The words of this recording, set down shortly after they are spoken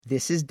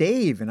This is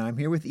Dave, and I'm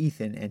here with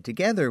Ethan, and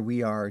together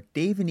we are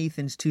Dave and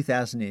Ethan's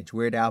 2000-inch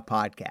Weird Al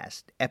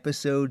podcast,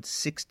 episode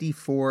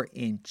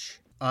 64-inch.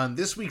 On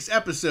this week's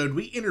episode,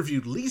 we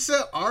interviewed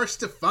Lisa R.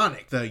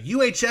 Stefanik, the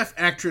UHF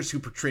actress who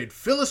portrayed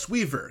Phyllis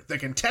Weaver, the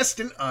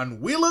contestant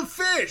on Wheel of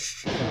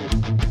Fish.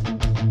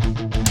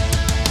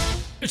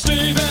 It's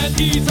Dave and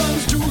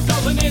Ethan's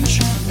 2000-inch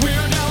Weird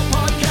Al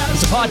podcast.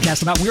 It's a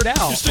podcast about Weird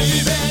Al. It's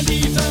Dave and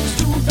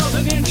Ethan's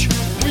 2000-inch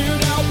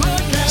Weird Al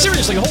podcast.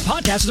 Seriously, the whole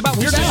podcast is about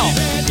Weird Al. Dave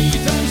and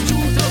Ethan's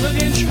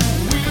 2000-inch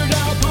Weird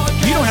Al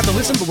podcast. You don't have to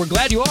listen, but we're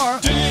glad you are.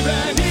 Dave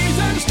and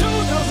Ethan's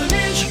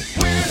 2000-inch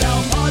Weird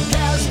Al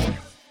podcast.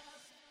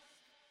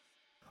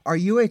 Our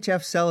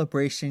UHF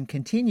celebration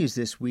continues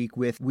this week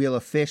with Wheel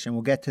of Fish, and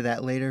we'll get to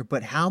that later.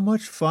 But how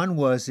much fun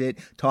was it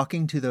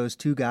talking to those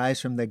two guys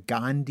from the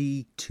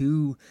Gandhi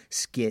 2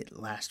 skit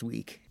last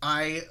week?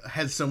 I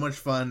had so much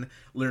fun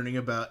learning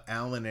about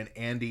Alan and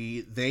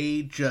Andy.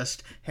 They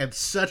just had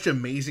such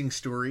amazing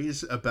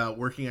stories about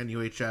working on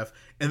UHF,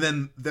 and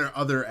then their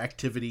other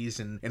activities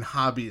and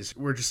hobbies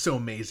were just so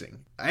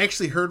amazing. I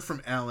actually heard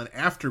from Alan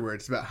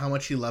afterwards about how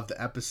much he loved the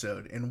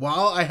episode, and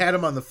while I had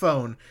him on the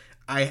phone,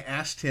 I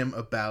asked him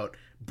about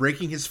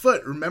breaking his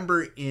foot.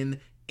 Remember, in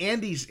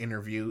Andy's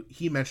interview,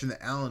 he mentioned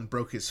that Alan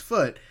broke his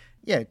foot.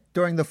 Yeah,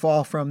 during the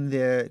fall from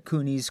the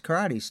Cooney's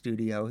Karate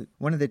Studio,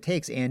 one of the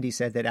takes, Andy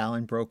said that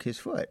Alan broke his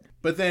foot.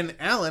 But then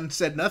Alan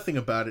said nothing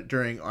about it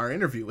during our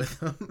interview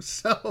with him.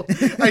 So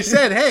I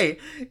said, hey,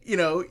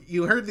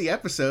 you heard the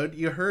episode,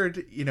 you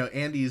heard,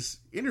 Andy's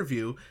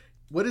interview.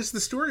 What is the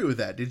story with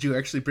that? Did you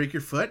actually break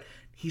your foot?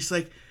 He's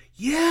like,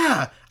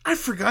 yeah, I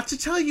forgot to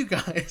tell you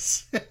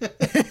guys.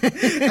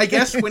 I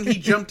guess when he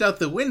jumped out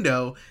the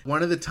window,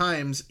 one of the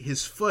times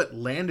his foot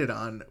landed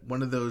on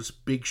one of those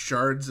big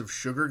shards of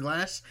sugar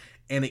glass,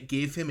 and it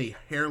gave him a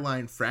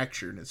hairline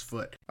fracture in his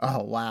foot.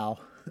 Oh, wow.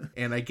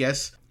 And I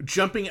guess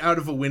jumping out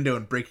of a window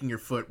and breaking your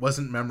foot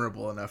wasn't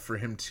memorable enough for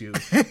him to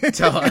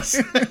tell us.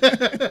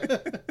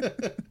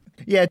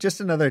 Yeah,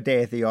 just another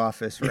day at the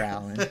office for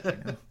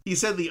Alan. He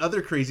said the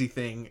other crazy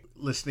thing,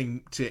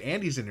 listening to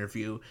Andy's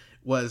interview,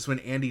 was when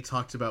Andy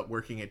talked about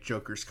working at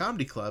Joker's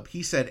Comedy Club.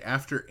 He said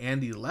after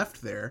Andy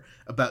left there,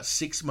 about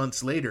 6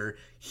 months later,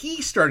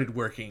 he started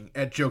working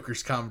at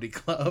Joker's Comedy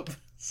Club.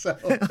 So,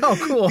 oh,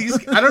 cool.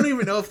 I don't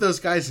even know if those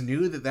guys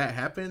knew that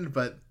happened,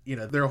 but,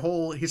 their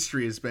whole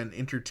history has been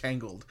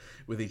intertangled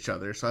with each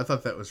other. So I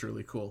thought that was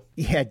really cool.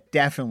 Yeah,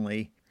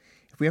 definitely.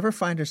 If we ever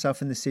find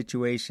ourselves in the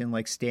situation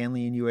like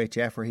Stanley in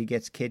UHF where he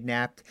gets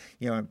kidnapped,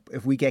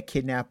 if we get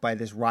kidnapped by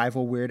this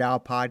rival Weird Al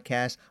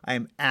podcast, I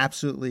am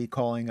absolutely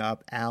calling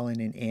up Alan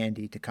and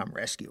Andy to come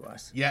rescue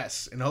us.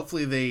 Yes, and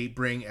hopefully they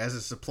bring as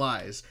a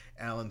supplies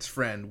Alan's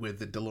friend with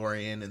the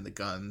DeLorean and the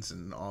guns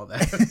and all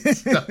that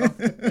stuff.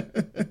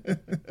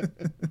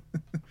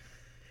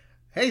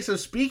 Hey, so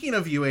speaking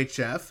of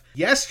UHF,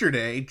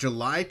 yesterday,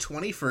 July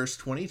 21st,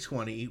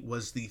 2020,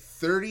 was the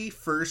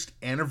 31st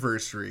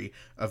anniversary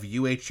of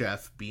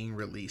UHF being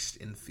released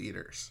in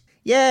theaters.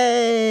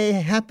 Yay!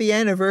 Happy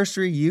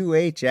anniversary,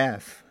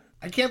 UHF.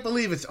 I can't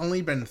believe it's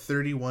only been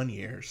 31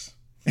 years.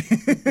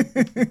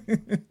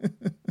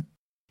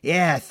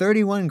 Yeah,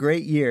 31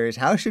 great years.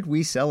 How should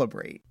we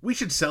celebrate? We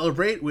should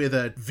celebrate with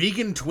a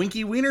vegan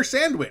Twinkie Wiener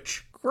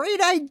sandwich.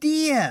 Great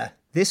idea!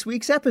 This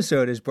week's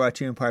episode is brought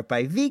to you in part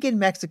by vegan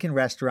Mexican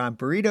restaurant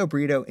Burrito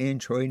Burrito in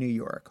Troy, New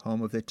York,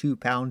 home of the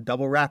 2-pound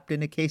double wrapped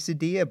in a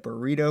quesadilla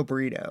Burrito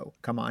Burrito.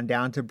 Come on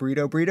down to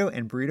Burrito Burrito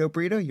and Burrito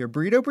Burrito, your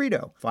Burrito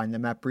Burrito. Find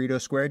them at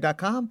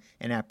burritosquared.com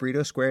and at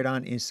Burrito Squared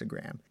on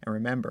Instagram. And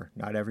remember,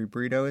 not every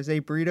burrito is a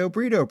burrito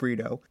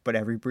burrito, but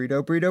every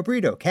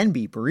burrito can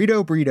be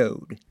burrito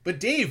burritoed.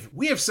 But Dave,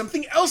 we have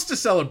something else to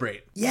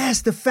celebrate.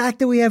 Yes, the fact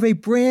that we have a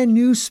brand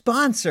new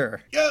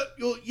sponsor.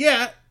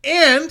 Yeah,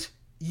 and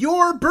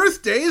your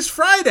birthday is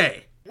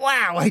Friday.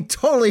 Wow, I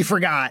totally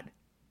forgot.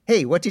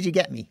 Hey, what did you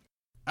get me?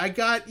 I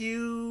got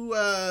you,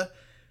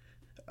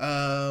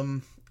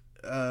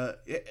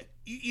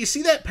 you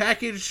see that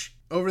package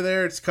over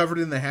there? It's covered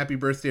in the happy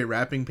birthday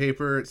wrapping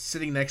paper. It's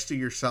sitting next to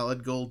your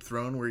solid gold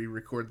throne where you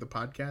record the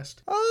podcast.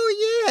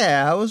 Oh,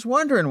 yeah. I was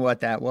wondering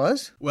what that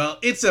was. Well,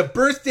 it's a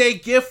birthday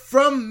gift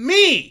from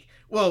me.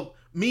 Well,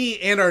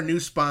 me and our new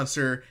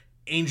sponsor,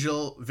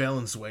 Angel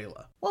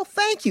Valenzuela. Well,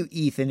 thank you,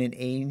 Ethan and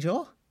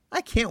Angel. I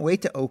can't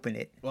wait to open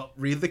it. Well,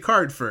 read the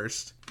card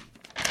first.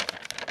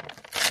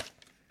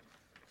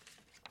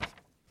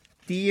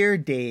 Dear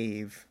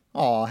Dave.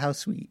 Aw, how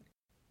sweet.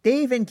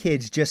 Dave and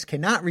kids just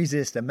cannot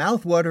resist a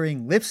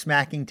mouth-watering,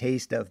 lip-smacking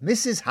taste of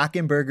Mrs.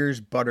 Hockenberger's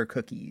butter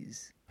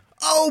cookies.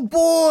 Oh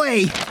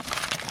boy!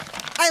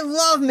 I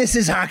love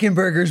Mrs.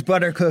 Hockenberger's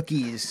butter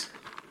cookies.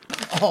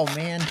 Oh,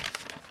 man.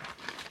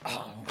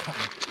 Oh,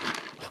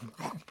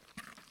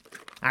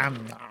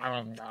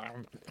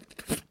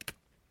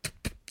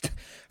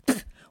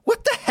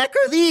 what the heck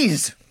are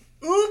these?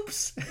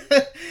 Oops!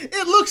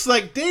 It looks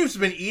like Dave's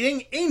been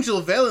eating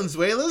Angel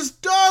Valenzuela's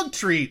dog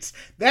treats.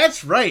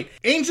 That's right,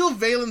 Angel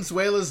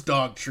Valenzuela's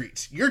dog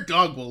treats. Your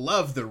dog will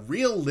love the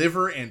real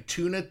liver and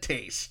tuna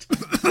taste.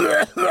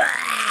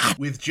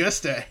 With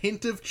just a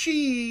hint of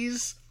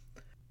cheese.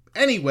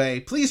 Anyway,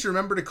 please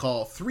remember to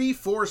call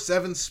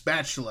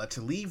 347-SPATULA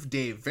to leave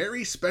Dave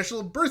very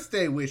special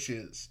birthday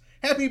wishes.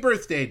 Happy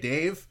birthday,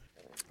 Dave.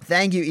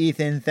 Thank you,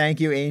 Ethan. Thank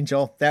you,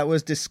 Angel. That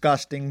was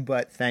disgusting,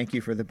 but thank you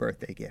for the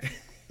birthday gift.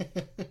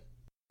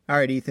 All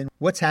right, Ethan,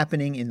 what's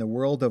happening in the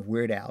world of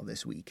Weird Al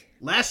this week?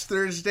 Last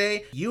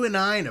Thursday, you and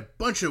I and a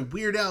bunch of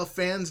Weird Al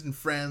fans and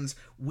friends,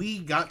 we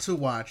got to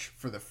watch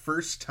for the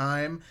first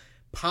time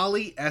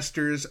Polly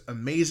Esther's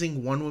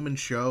amazing one-woman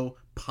show,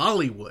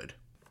 Pollywood.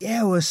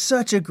 Yeah, it was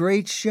such a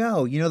great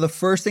show. You know, the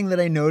first thing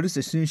that I noticed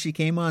as soon as she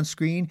came on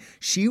screen,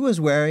 she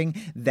was wearing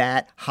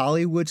that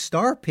Hollywood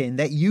star pin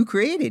that you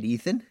created,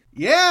 Ethan.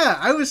 Yeah,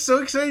 I was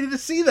so excited to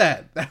see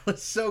that. That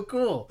was so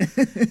cool.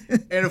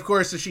 And of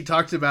course, as she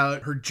talked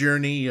about her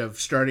journey of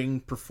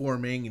starting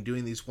performing and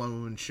doing these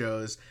one-woman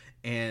shows,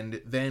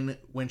 and then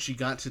when she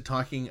got to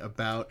talking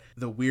about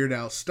the Weird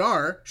Al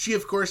star, she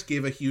of course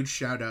gave a huge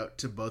shout out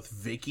to both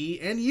Vicky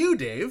and you,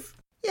 Dave.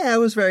 Yeah, it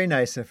was very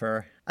nice of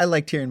her. I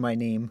liked hearing my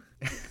name.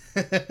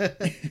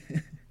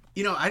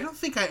 You know, I don't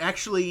think I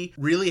actually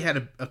really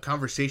had a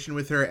conversation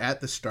with her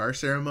at the star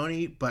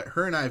ceremony, but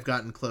her and I have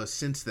gotten close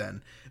since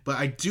then. But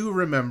I do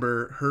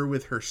remember her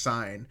with her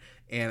sign,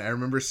 and I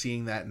remember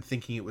seeing that and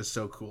thinking it was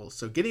so cool.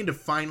 So getting to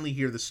finally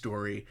hear the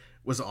story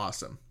was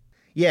awesome.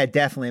 Yeah,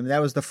 definitely. I mean,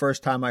 that was the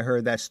first time I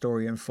heard that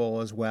story in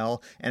full as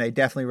well. And I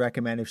definitely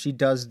recommend if she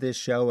does this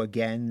show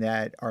again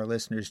that our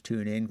listeners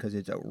tune in because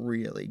it's a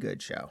really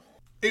good show.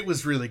 It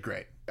was really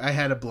great. I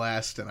had a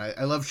blast, and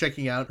I love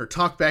checking out her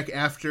talk back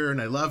after,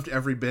 and I loved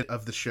every bit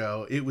of the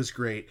show. It was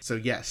great. So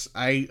yes,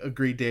 I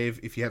agree, Dave.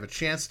 If you have a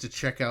chance to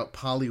check out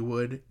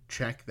Pollywood,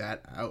 check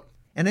that out.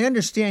 And I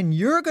understand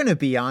you're going to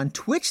be on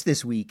Twitch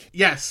this week.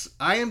 Yes,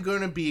 I am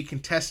going to be a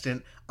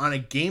contestant on a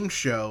game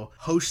show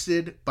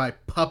hosted by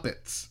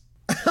puppets.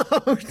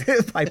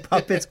 By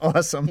puppets,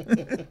 awesome.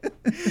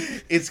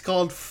 It's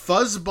called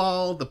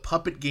Fuzzball, the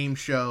Puppet Game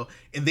Show,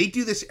 and they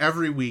do this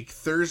every week,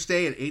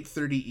 Thursday at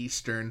 8:30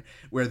 Eastern,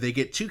 where they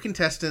get two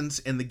contestants,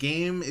 and the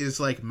game is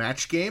like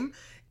match game,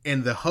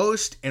 and the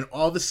host and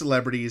all the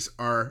celebrities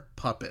are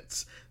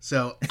puppets.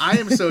 So I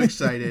am so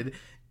excited.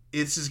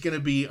 This is going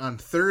to be on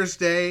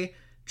Thursday,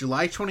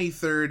 July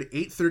 23rd,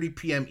 8:30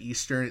 p.m.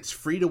 Eastern. It's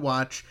free to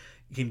watch.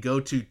 You can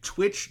go to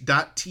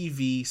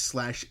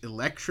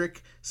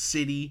twitch.tv/Electric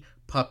City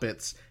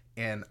Puppets,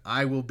 and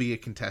I will be a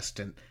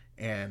contestant,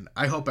 and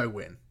I hope I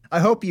win. I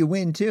hope you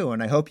win too,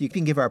 and I hope you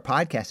can give our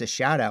podcast a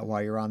shout out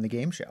while you're on the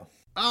game show.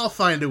 I'll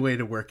find a way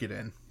to work it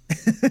in.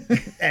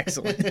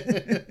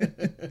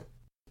 Excellent.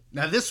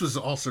 Now, this was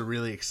also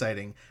really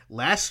exciting.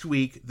 Last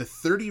week, the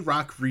 30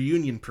 Rock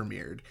reunion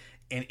premiered,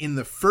 and in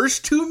the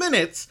first 2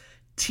 minutes,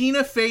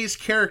 Tina Fey's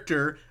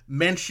character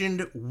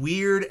mentioned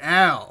Weird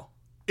Al.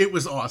 It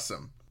was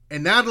awesome.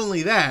 And not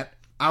only that,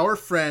 our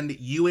friend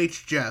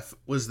UH Jeff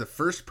was the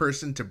first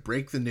person to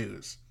break the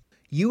news.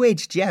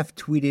 UH Jeff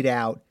tweeted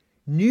out,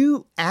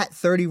 new at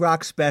 30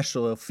 Rock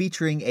special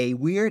featuring a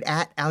Weird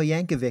at Al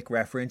Yankovic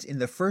reference in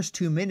the first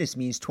 2 minutes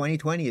means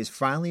 2020 is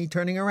finally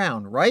turning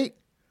around, right?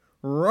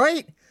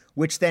 Right?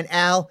 Which then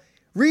Al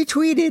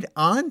retweeted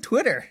on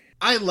Twitter.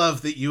 I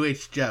love that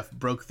UH Jeff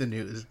broke the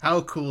news.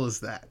 How cool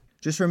is that?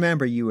 Just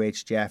remember,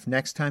 UH Jeff,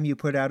 next time you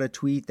put out a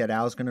tweet that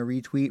Al's going to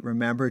retweet,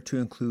 remember to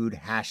include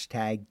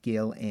hashtag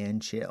Gill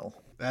and Chill.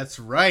 That's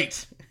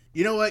right.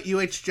 You know what,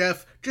 UH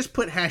Jeff? Just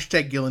put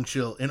hashtag Gill and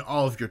Chill in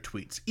all of your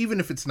tweets, even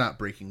if it's not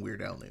breaking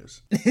Weird Al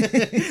news.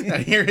 Now,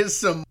 here is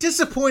some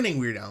disappointing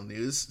Weird Al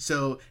news.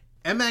 So,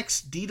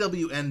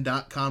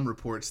 MXDWN.com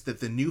reports that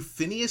the new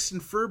Phineas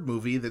and Ferb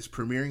movie that's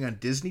premiering on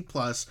Disney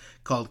Plus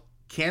called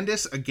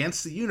Candace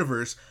Against the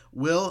Universe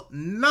will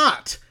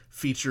not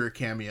feature a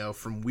cameo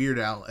from Weird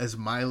Al as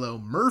Milo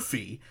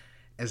Murphy,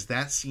 as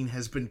that scene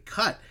has been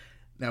cut.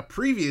 Now,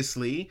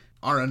 previously,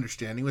 our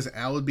understanding was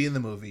Al would be in the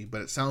movie,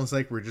 but it sounds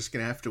like we're just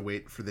going to have to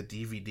wait for the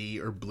DVD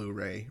or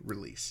Blu-ray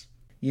release.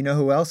 You know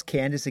who else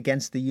Candace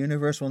Against the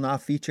Universe will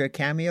not feature a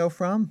cameo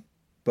from?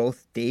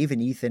 Both Dave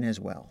and Ethan as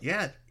well.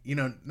 Yeah, you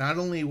know, not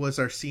only was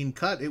our scene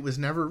cut, it was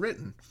never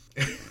written.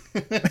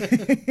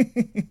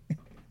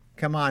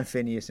 Come on,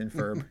 Phineas and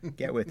Ferb,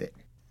 get with it.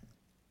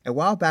 A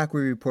while back,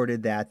 we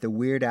reported that the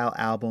Weird Al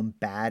album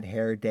Bad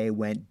Hair Day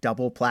went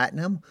double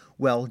platinum.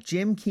 Well,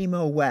 Jim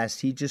Chemo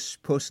West, he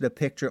just posted a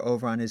picture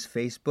over on his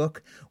Facebook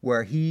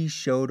where he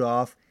showed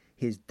off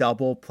his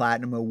double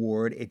platinum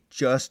award. It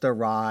just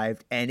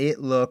arrived, and it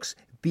looks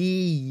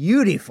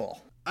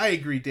beautiful. I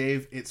agree,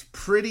 Dave. It's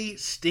pretty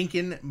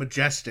stinking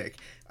majestic.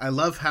 I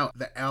love how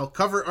the Al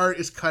cover art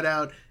is cut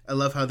out. I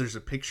love how there's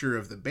a picture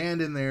of the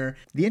band in there.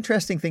 The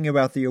interesting thing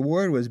about the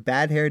award was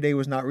Bad Hair Day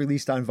was not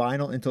released on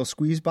vinyl until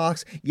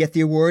Squeezebox, yet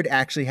the award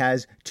actually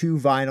has 2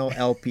 vinyl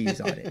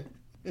LPs on it.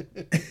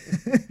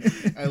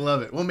 I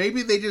love it. Well,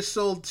 maybe they just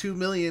sold 2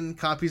 million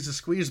copies of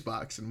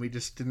Squeezebox and we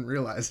just didn't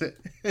realize it.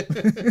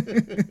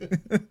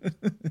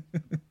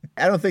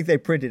 I don't think they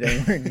printed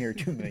anywhere near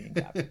 2 million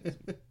copies.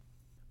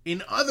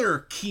 In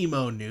other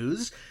chemo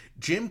news,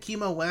 Jim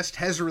Kimo West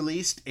has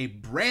released a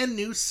brand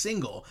new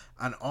single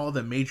on all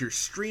the major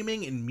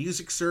streaming and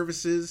music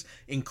services,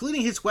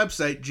 including his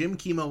website,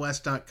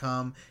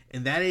 jimkimowest.com,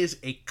 and that is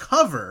a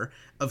cover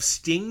of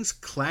Sting's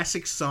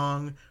classic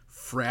song,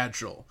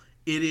 Fragile.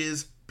 It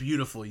is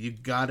beautiful. You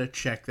gotta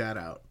check that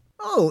out.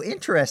 Oh,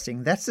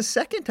 interesting. That's the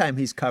second time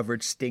he's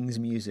covered Sting's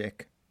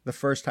music. The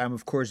first time,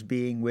 of course,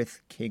 being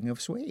with King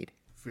of Suede.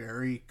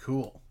 Very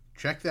cool.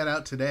 Check that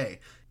out today.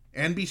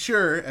 And be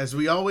sure, as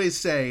we always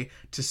say,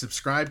 to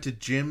subscribe to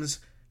Jim's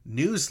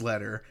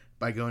newsletter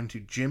by going to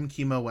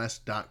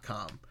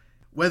jimkimowest.com.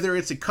 Whether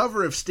it's a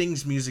cover of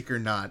Sting's music or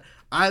not,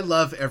 I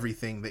love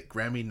everything that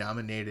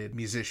Grammy-nominated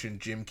musician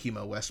Jim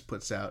Kimo West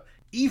puts out.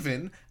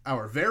 Even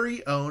our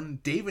very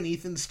own Dave and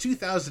Ethan's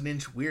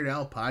 2000-inch Weird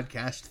Al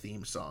podcast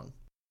theme song.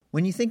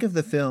 When you think of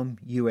the film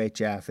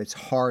UHF, it's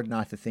hard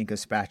not to think of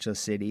Spatula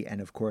City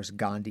and, of course,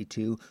 Gandhi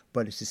too,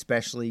 but it's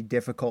especially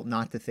difficult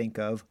not to think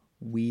of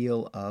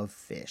Wheel of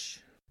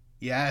Fish.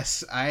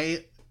 Yes,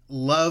 I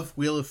love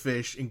Wheel of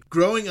Fish, and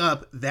growing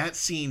up, that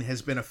scene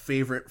has been a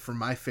favorite for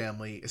my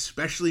family,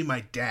 especially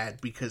my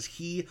dad, because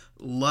he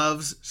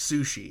loves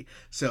sushi.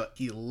 So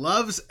he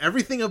loves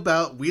everything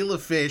about Wheel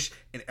of Fish,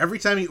 and every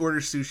time he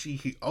orders sushi,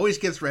 he always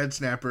gets red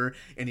snapper,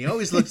 and he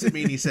always looks at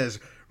me and he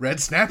says, "Red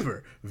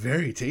snapper,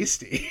 very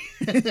tasty."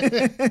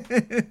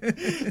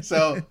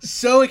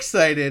 So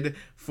excited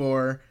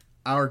for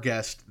our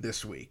guest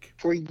this week.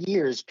 For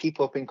years,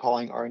 people have been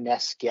calling our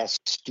next guest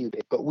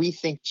stupid, but we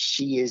think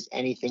she is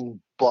anything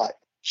but.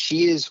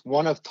 She is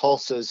one of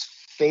Tulsa's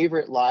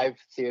favorite live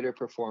theater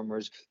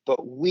performers,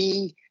 but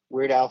we,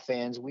 Weird Al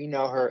fans, we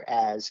know her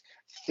as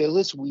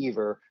Phyllis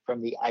Weaver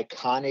from the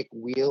iconic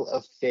Wheel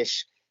of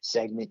Fish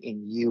segment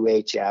in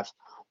UHF.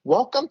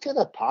 Welcome to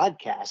the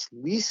podcast,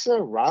 Lisa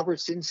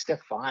Robertson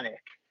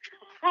Stefanik.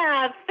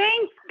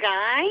 Thanks,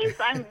 guys.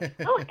 I'm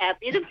so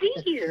happy to be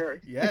here.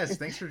 Yes,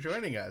 thanks for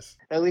joining us.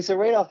 Now, Lisa,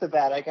 right off the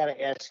bat, I got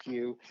to ask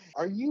you,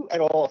 are you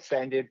at all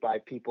offended by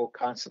people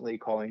constantly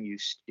calling you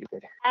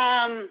stupid?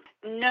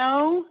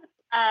 No,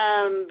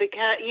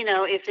 because,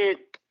 if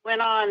it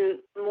went on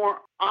more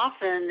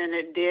often than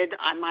it did,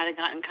 I might have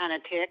gotten kind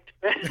of ticked.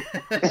 But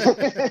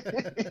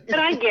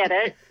I get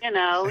it.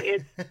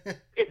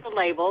 It's a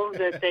label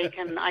that they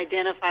can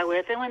identify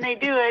with. And when they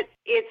do it,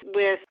 it's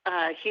with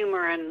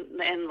humor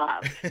and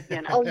love.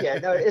 Oh, yeah.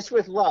 No, it's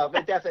with love.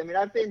 But definitely. I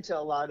mean, I've been to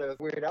a lot of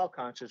Weird Al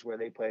concerts where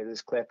they play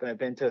this clip, and I've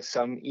been to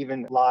some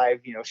even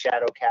live,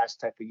 shadow cast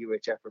type of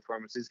UHF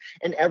performances.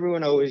 And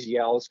everyone always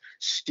yells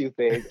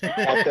stupid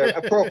at the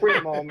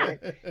appropriate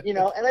moment,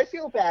 and I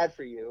feel bad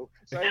for you.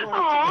 So I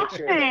wanted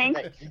to make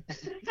sure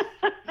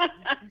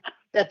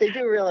that they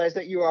do realize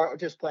that you are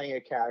just playing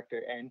a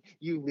character, and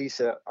you,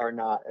 Lisa, are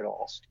not at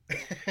all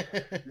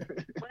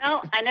stupid.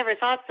 Well, I never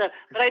thought so.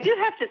 But I do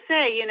have to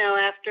say,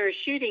 after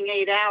shooting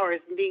 8 hours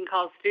and being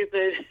called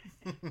stupid,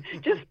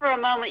 just for a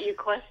moment you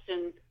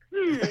question,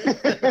 nah,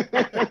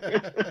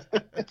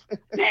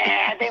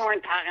 they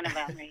weren't talking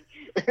about me.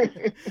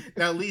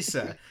 Now,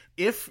 Lisa,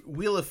 if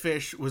Wheel of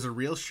Fish was a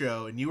real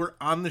show and you were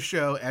on the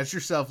show as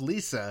yourself,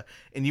 Lisa,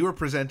 and you were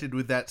presented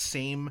with that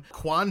same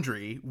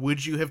quandary,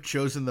 would you have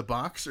chosen the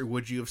box or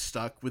would you have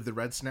stuck with the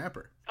red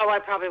snapper? Oh, I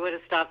probably would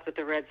have stopped with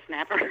the red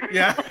snapper.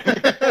 Yeah.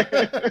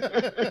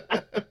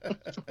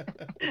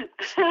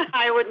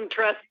 I wouldn't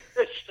trust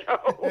the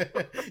show.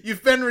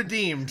 You've been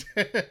redeemed.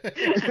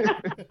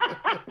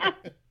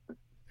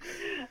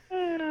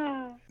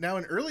 Now,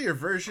 an earlier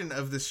version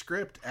of the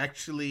script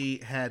actually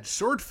had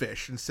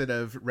swordfish instead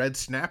of red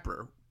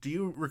snapper. Do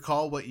you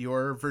recall what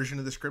your version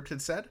of the script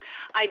had said?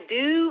 I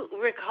do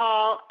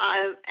recall.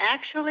 I'm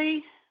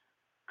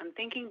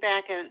thinking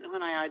back at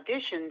when I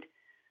auditioned.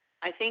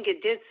 I think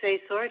it did say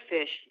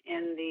swordfish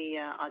in the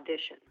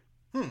audition.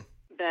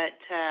 But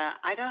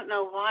I don't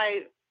know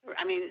why.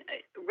 I mean,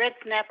 red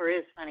snapper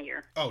is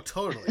funnier. Oh,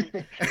 totally.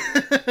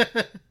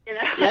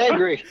 Yeah,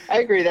 I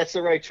agree. That's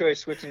the right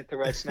choice, switching it to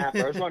red snapper.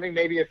 I was wondering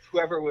maybe if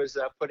whoever was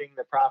putting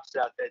the props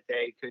out that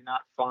they could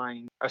not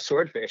find a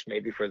swordfish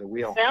maybe for the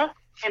wheel. Well,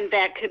 and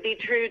that could be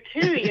true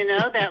too.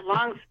 That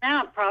long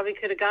snout probably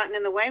could have gotten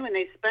in the way when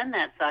they spun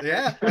that sucker.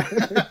 Yeah.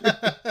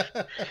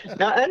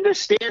 Now, I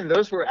understand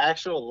those were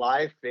actual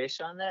live fish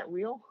on that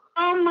wheel.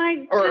 Oh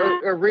my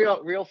God! Or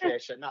real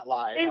fish, not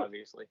live,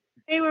 obviously.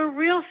 They were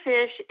real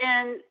fish,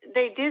 and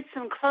they did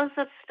some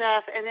close-up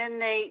stuff, and then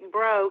they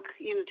broke.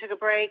 Took a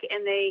break,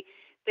 and they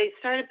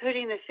started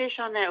putting the fish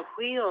on that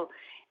wheel.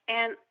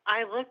 And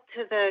I looked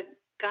to the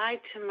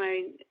guy to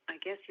my, I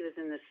guess he was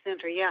in the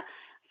center. Yeah,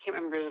 I can't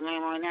remember his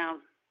name right now.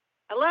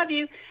 I love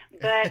you,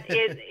 but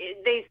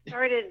they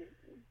started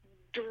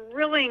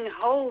drilling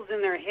holes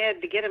in their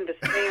head to get them to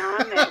stay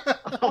on there.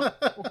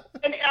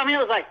 And it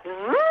was like,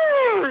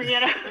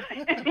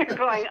 and you're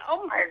going,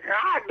 oh my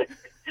God,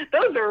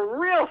 those are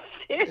real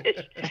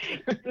fish.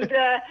 And,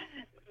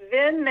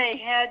 then they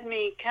had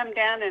me come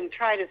down and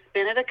try to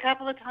spin it a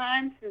couple of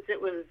times since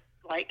it was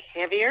like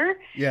heavier.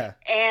 Yeah.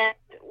 And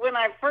when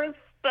I first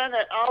spun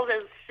it, all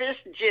this fish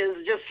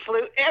jizz just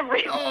flew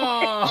everywhere.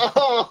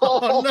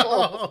 Oh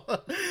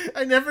no!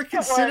 I never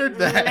considered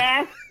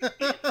that.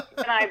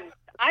 And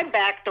I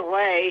backed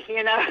away,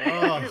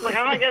 Oh. Like,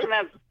 I'm not getting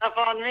that stuff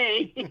on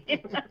me.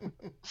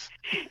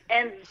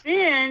 And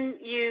then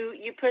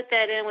you put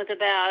that in with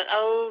about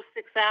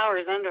 6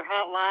 hours under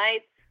hot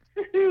lights.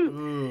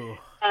 Ooh.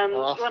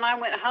 When I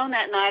went home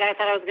that night, I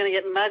thought I was going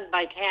to get mugged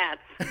by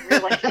cats.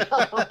 Really.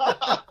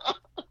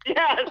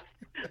 Yes.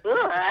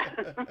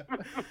 Ugh.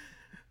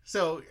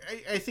 So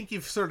I think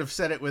you've sort of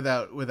said it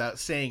without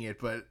saying it,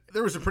 but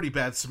there was a pretty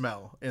bad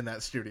smell in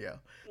that studio.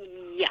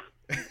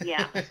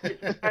 Yeah.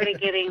 It started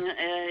getting,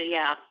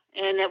 yeah.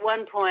 And at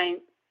one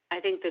point, I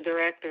think the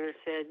director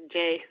said,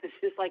 Jay, this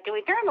is like, can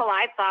we turn the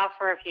lights off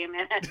for a few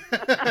minutes?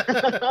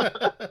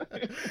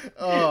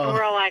 Oh. And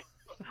we're all like,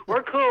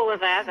 we're cool with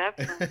that.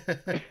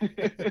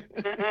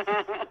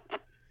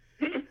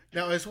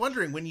 Now, I was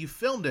wondering, when you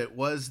filmed it,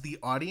 was the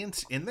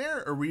audience in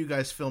there, or were you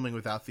guys filming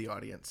without the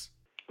audience?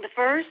 The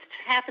first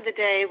half of the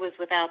day was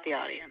without the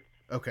audience.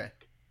 Okay.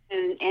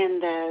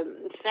 And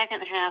the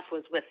second half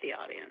was with the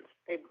audience.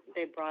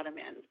 They brought them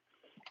in.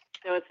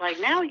 So it's like,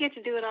 now we get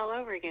to do it all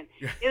over again.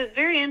 It was a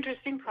very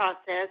interesting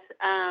process.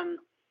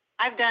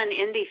 I've done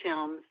indie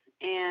films,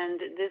 and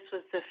this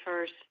was the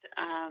first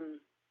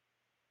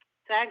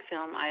SAG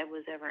film I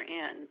was ever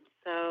in.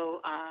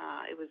 So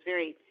it was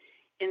very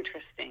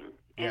interesting.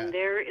 And Yeah.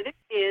 there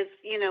is,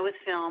 with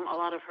film, a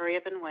lot of hurry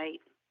up and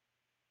wait.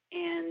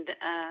 And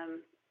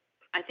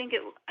I think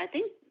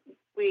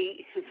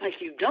it's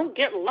like, you don't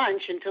get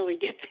lunch until we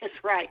get this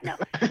right. No,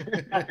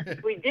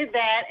 we did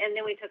that, and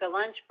then we took a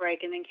lunch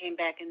break, and then came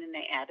back, and then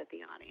they added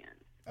the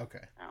audience.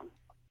 Okay.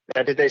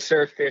 Now, did they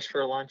serve fish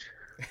for lunch?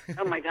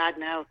 Oh my God,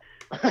 no.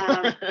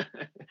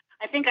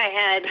 I think I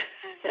had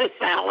a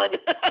salad.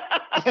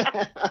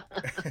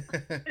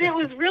 But it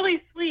was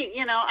really sweet.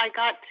 I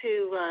got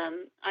to,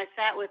 I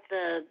sat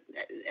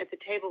at the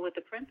table with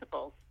the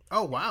principals.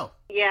 Oh, wow.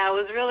 Yeah, it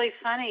was really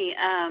funny.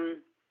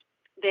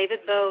 David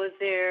Bowe was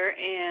there,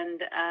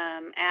 and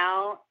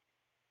Al,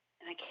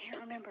 and I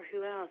can't remember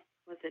who else.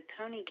 Was it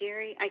Tony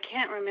Geary? I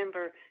can't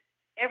remember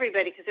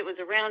everybody, because it was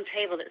a round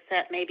table that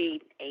sat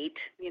maybe 8,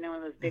 one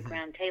of those big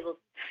round tables.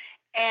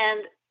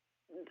 And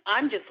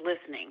I'm just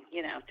listening,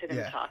 to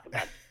them talk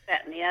about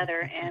that and the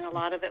other, and a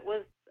lot of it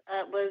was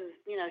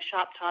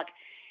shop talk.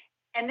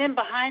 And then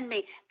behind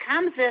me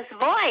comes this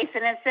voice,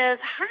 and it says,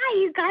 "Hi,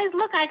 you guys,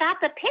 look, I got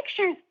the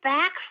pictures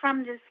back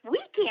from this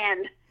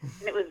weekend."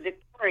 And it was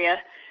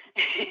Victoria,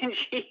 and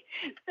she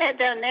sat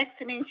down next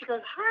to me, and she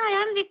goes,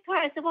 "Hi, I'm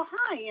Victoria." I said, "Well,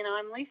 hi,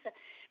 I'm Lisa."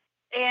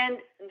 And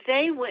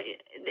they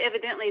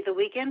evidently the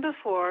weekend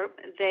before,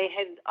 they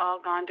had all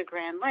gone to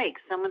Grand Lake.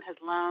 Someone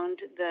had loaned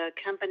the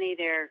company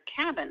their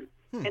cabin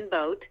and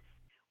boat.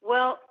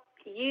 Well,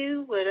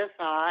 you would have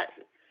thought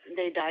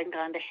they'd died and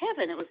gone to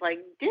heaven. It was like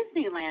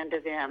Disneyland to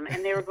them.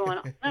 And they were going,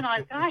 "Oh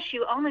my gosh,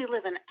 you only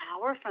live an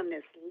hour from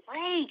this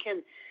lake,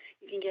 and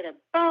you can get a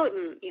boat,"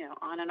 and,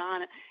 on and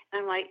on. And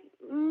I'm like,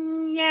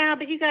 yeah,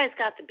 but you guys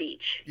got the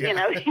beach,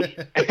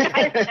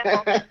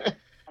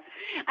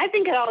 I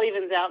think it all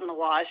evens out in the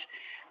wash.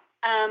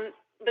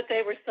 But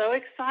they were so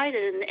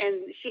excited,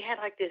 and she had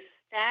like this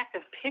stack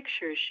of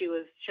pictures she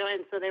was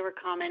showing. So they were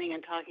commenting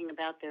and talking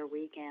about their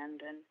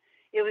weekend, and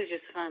it was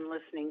just fun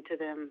listening to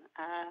them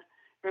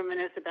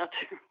reminisce about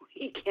their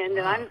weekend.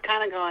 And I'm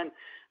kind of going,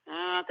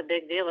 not the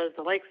big deal is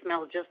the lake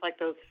smells just like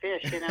those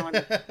fish, and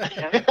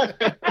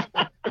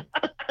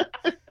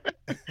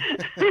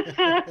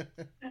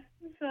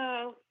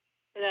so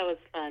that was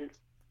fun.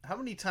 How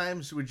many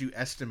times would you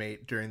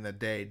estimate during the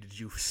day did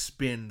you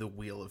spin the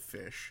wheel of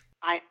fish?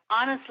 I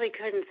honestly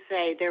couldn't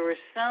say. There were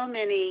so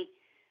many,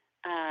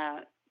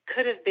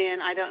 could have been,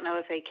 I don't know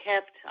if they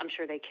kept, I'm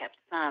sure they kept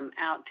some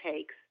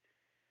outtakes.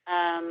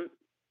 I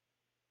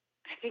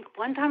think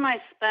one time I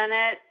spun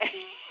it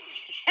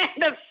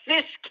and a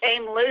fish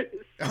came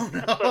loose. Oh,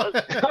 no.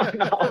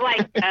 I was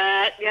like,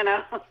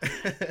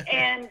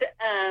 And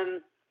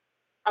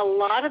a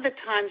lot of the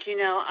times,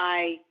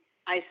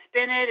 I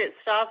spin it, it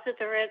stops at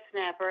the red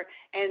snapper,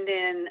 and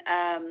then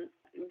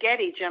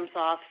Getty jumps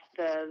off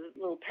the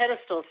little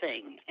pedestal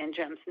thing and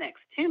jumps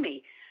next to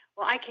me.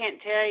 Well, I can't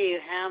tell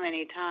you how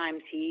many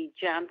times he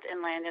jumped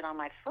and landed on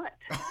my foot.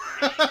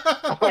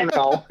 Oh,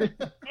 no.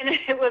 And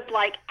it was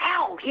like,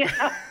 ow,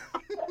 yeah.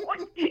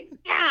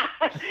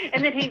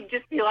 And then he'd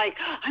just be like,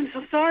 I'm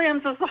so sorry.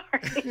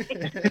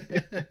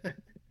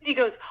 He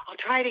goes, I'll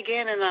try it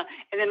again. And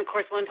then, of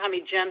course, one time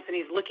he jumps and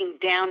he's looking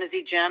down as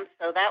he jumps.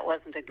 So that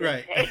wasn't a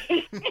good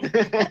day.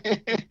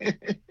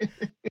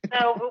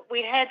 So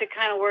we had to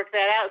kind of work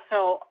that out.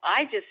 So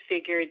I just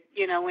figured,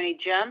 when he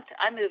jumped,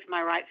 I moved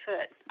my right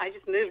foot. I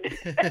just moved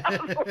it out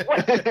of the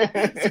way.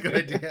 That's a good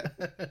idea.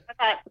 I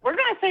thought, we're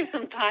going to save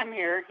some time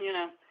here,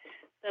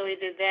 So we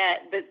did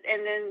that. But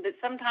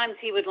sometimes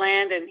he would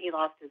land and he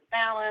lost his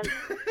balance.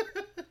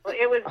 Well,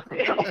 it was...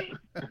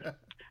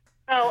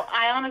 So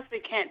I honestly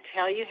can't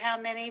tell you how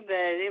many, but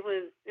it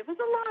was a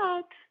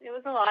lot. It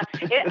was a lot.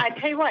 I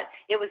tell you what,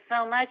 it was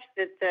so much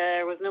that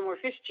there was no more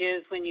fish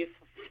jizz when you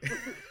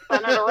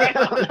spun it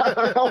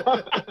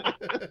around.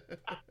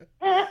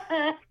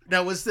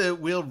 Now, was the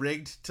wheel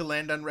rigged to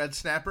land on Red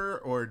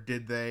Snapper, or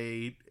did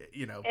they,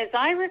 As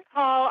I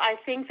recall, I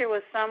think there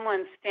was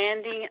someone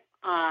standing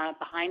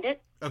behind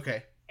it,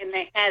 Okay. and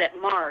they had it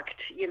marked,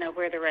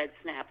 where the red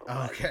snapper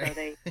was.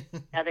 Okay.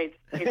 So they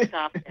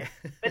stopped it.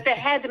 But they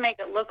had to make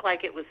it look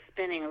like it was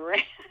spinning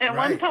around. And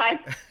one Right. time,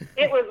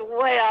 it was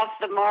way off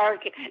the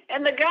mark,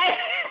 and the guy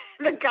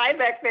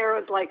back there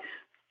was like,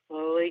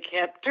 slowly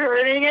kept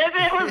turning it.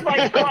 It was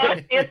like so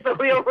obvious the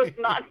wheel was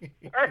not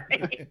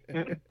turning.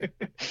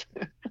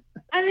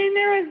 I mean,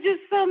 there was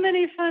just so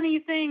many funny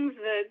things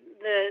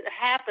that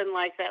happen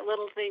like that,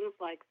 little things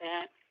like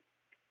that.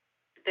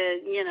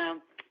 That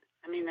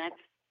I mean, that's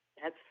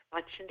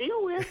what you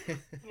deal with.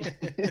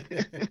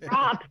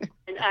 Props.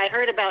 And I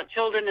heard about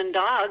children and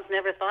dogs.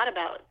 Never thought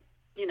about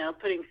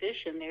putting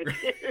fish in there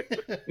too.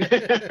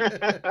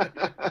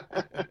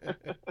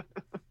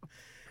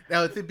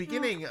 Now, at the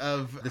beginning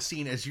of the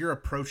scene, as you're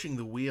approaching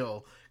the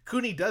wheel,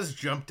 Cooney does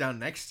jump down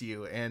next to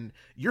you, and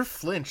your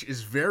flinch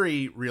is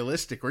very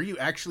realistic. Were you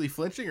actually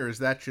flinching, or is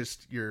that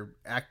just your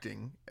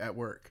acting at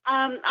work?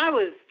 I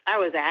was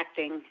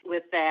acting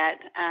with that.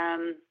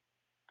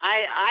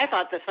 I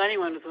thought the funny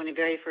one was when he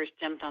very first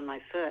jumped on my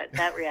foot.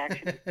 That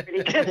reaction was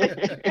pretty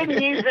good.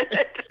 Couldn't use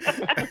it.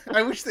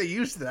 I wish they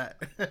used that.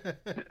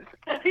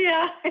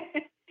 Yeah,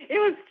 it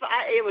was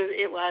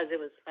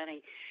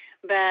funny,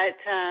 but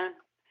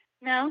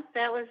no,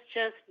 that was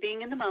just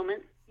being in the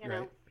moment.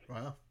 Right.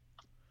 Wow.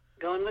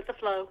 Going with the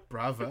flow.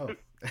 Bravo.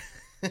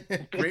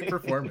 Great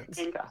performance.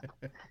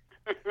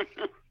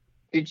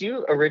 Did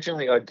you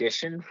originally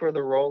audition for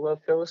the role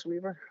of Phyllis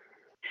Weaver?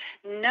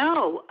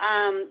 No,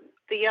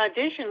 the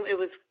audition, it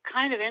was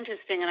kind of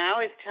interesting, and I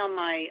always tell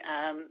my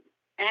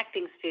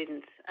acting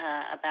students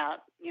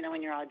about,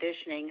 when you're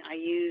auditioning, I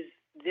use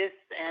this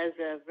as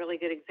a really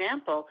good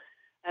example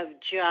of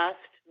just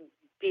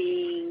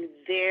being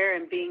there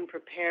and being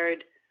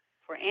prepared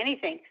for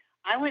anything.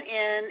 I went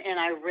in and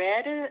I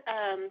read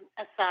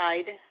a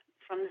side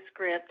from the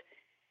script,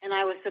 and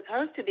I was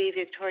supposed to be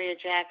Victoria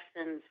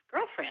Jackson's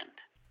girlfriend.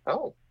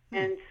 Oh.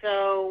 And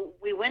so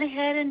we went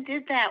ahead and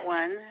did that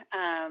one.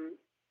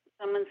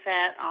 Someone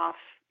sat off,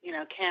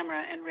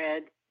 camera and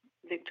read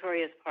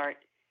Victoria's part.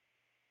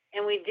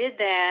 And we did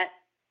that.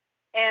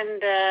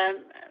 And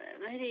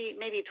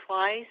maybe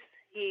twice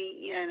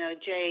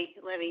Jay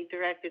Levy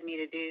directed me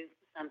to do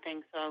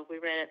something. So we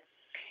read it.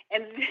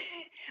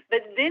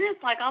 But then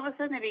it's like all of a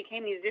sudden it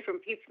became these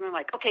different people. And I'm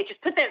like, okay,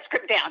 just put that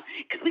script down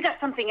because we got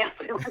something else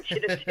we want you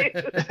to do.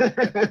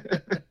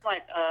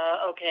 Like,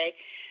 okay.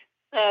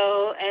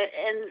 So,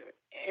 and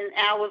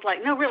Al was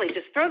like, no, really,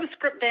 just throw the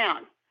script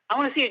down. I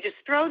want to see you just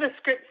throw the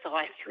script. So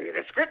I threw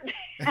the script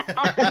down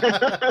on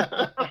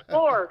the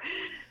floor.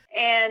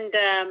 And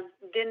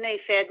then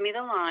they fed me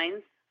the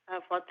lines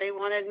of what they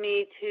wanted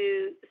me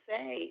to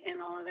say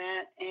and all of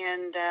that.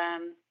 And,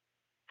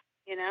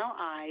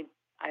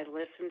 I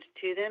listened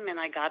to them and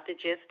I got the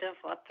gist of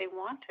what they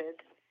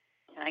wanted.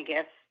 And I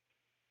guess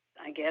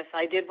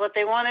I did what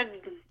they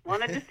wanted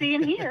to see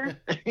and hear.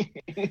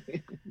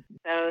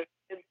 So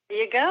there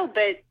you go.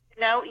 But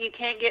no, you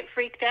can't get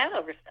freaked out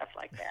over stuff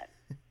like that.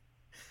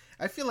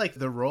 I feel like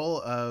the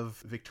role of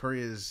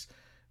Victoria's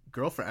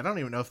girlfriend, I don't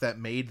even know if that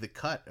made the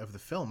cut of the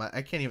film.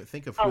 I can't even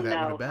think of who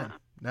that would have been.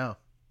 No.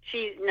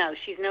 She's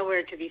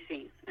nowhere to be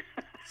seen.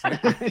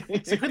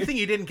 It's a good thing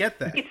you didn't get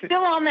that. He's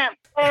still on that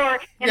floor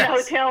in the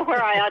hotel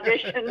where I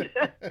auditioned.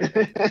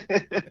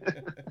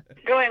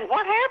 Going,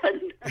 what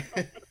happened?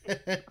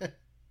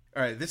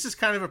 All right, this is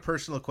kind of a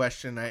personal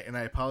question, and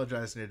I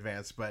apologize in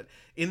advance, but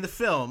in the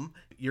film,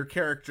 your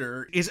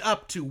character is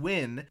up to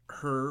win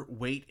her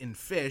weight in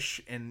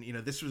fish, and,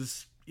 this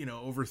was,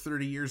 over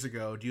 30 years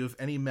ago. Do you have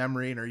any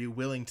memory, and are you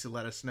willing to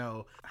let us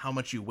know how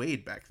much you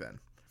weighed back then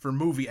for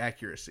movie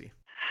accuracy?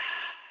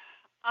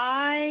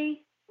 I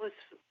was,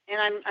 and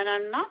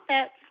I'm not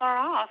that far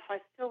off. I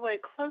still weigh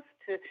close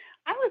to,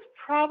 I was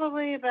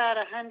probably about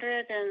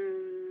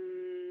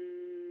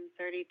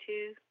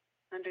 132,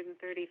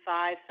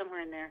 135,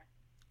 somewhere in there.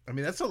 I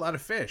mean, that's a lot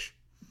of fish.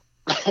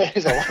 That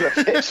is a lot of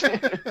fish.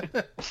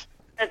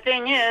 The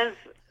thing is,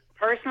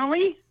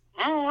 personally,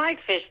 I don't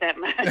like fish that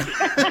much.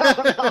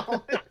 Oh,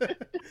 no.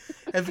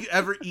 Have you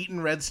ever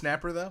eaten red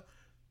snapper, though?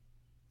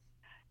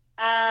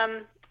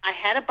 I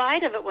had a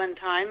bite of it one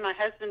time. My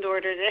husband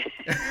ordered it.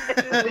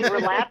 We were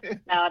laughing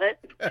about it.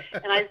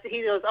 And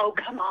he goes, oh,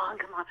 come on.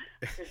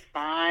 It's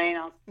fine.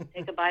 I'll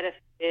take a bite of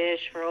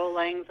fish for old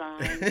lang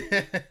syne.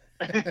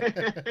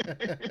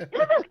 It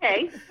was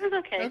okay.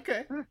 Okay.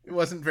 It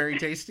wasn't very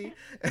tasty?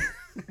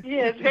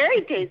 Yeah, it's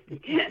very tasty.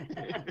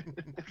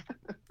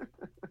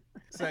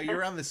 So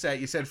you're on the set,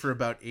 you said, for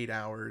about 8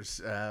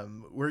 hours.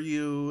 Were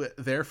you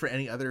there for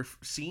any other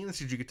scenes?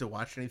 Did you get to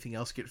watch anything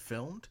else get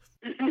filmed?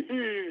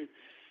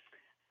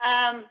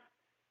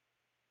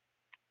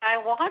 I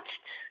watched,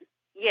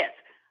 yes.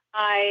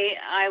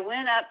 I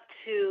went up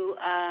to,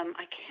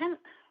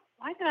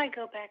 why did I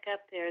go back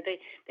up there?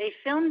 They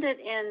filmed it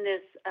in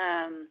this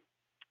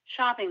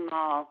shopping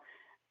mall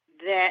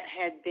that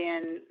had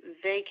been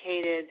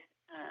vacated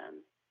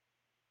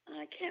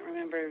I can't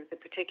remember the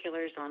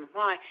particulars on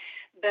why,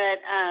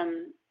 but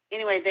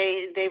anyway,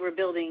 they were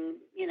building,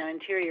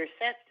 interior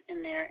sets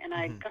in there, and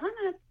I'd gone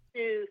up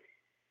to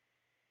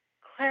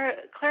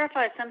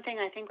clarify something,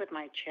 I think, with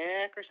my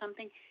check or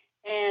something,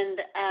 and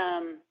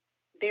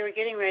they were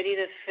getting ready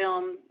to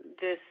film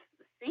this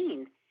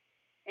scene,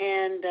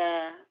 and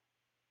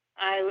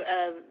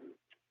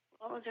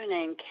what was her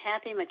name?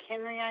 Kathy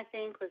McHenry, I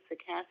think, was the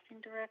casting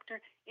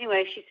director.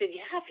 Anyway, she said,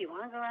 yeah, if you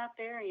want to go out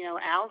there,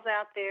 Al's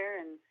out there,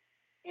 and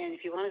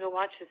if you want to go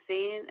watch the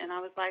scene. And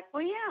I was like,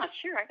 well, yeah,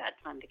 sure, I got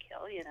time to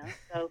kill,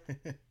 So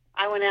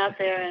I went out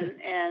there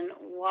and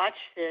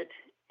watched it,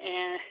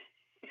 and,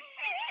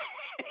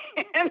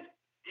 and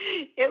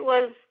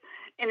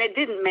it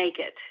didn't make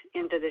it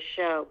into the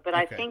show, but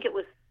I think it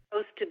was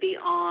supposed to be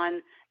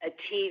on a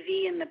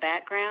TV in the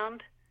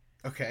background.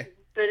 Okay.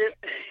 But it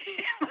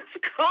was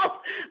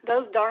called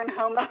Those Darn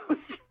Homos.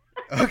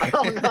 Okay.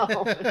 Oh,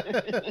 no.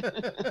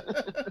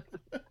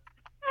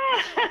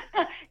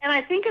 And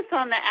I think it's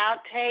on the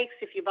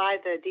outtakes if you buy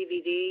the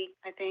DVD,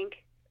 I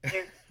think.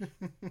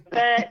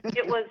 But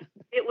it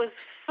was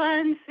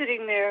fun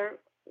sitting there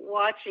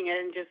watching it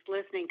and just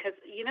listening because,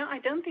 I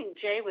don't think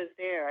Jay was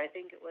there. I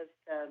think it was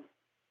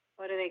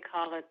what do they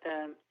call it?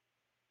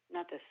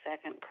 Not the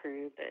second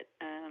crew, but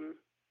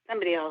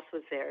somebody else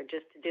was there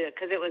just to do it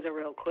because it was a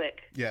real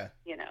quick,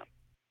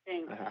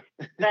 thing.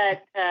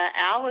 But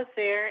Al was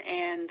there,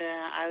 and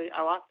I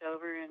walked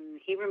over, and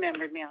he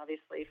remembered me,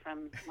 obviously,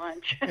 from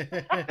lunch.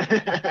 And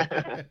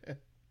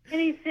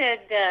he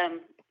said,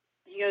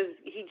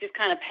 he just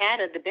kind of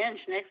patted the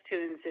bench next to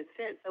him and said,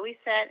 sit. So we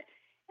sat,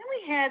 and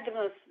we had the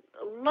most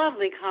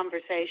lovely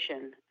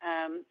conversation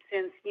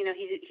since,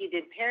 he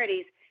did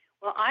parodies.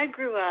 Well, I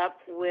grew up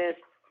with,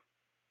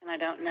 and I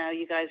don't know,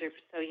 you guys are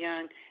so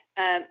young,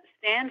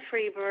 Stan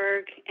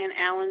Freberg and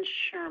Alan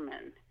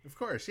Sherman. Of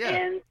course, yeah.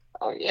 And,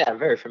 I'm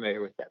very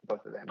familiar with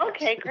both of them.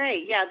 Okay,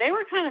 great. Yeah, they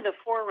were kind of the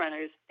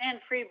forerunners. Stan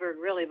Freberg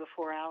really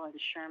before Alan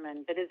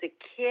Sherman. But as a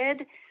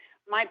kid,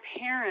 my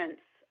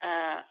parents,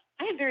 I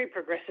had very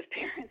progressive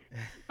parents.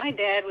 My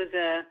dad was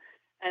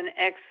an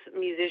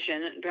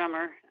ex-musician,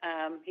 drummer.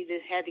 He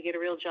just had to get a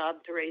real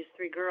job to raise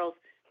 3 girls.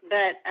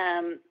 But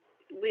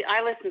I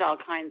listened to all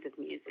kinds of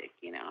music.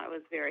 I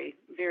was very,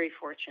 very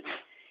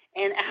fortunate.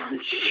 And Alan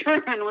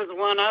Sherman was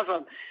one of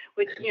them,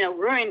 which,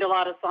 ruined a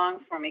lot of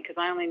songs for me because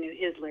I only knew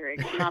his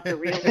lyrics, not the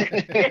real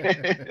lyrics.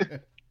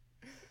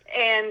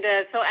 And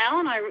so Al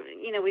and I,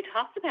 we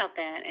talked about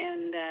that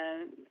and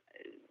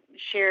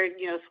shared,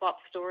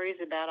 swapped stories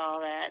about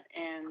all that.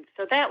 And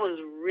so that was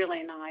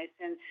really nice.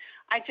 And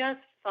I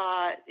just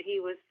thought he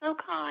was so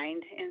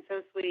kind and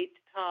so sweet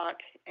to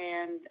talk.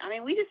 And,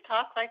 we just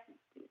talked like,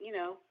 we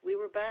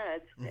were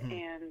buds.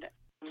 And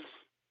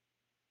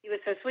he was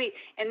so sweet.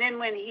 And then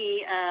when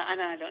he, I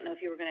don't know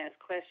if you were going to ask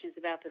questions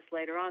about this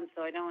later on,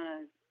 so I don't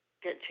want to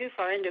get too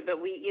far into it,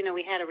 but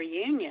we had a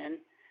reunion,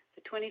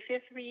 the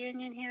 25th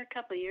reunion here a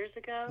couple of years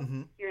ago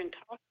here in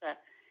Tulsa.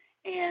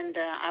 And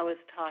I was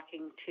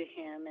talking to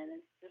him, and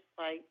it's just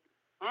like,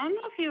 I don't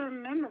know if you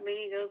remember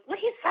me. He goes,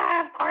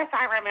 Lisa, of course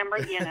I remember,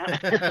 It's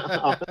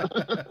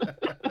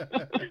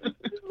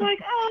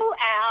like, oh,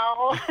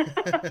 Al.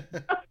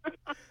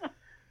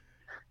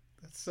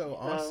 That's so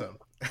awesome.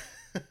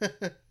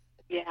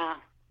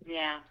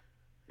 Yeah.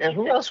 And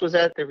who else was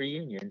at the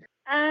reunion?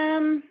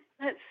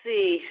 Let's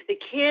see. The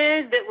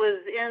kid that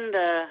was in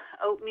the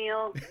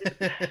oatmeal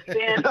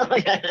bin,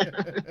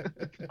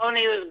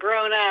 only he was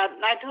grown up.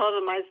 And I told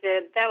him, I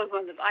said, that was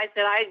one of the, I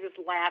just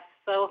laughed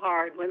so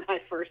hard when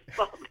I first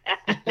saw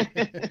that.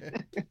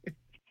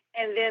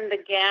 And then the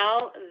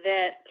gal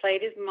that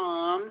played his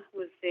mom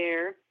was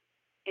there,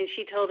 and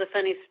she told a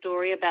funny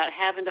story about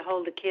having to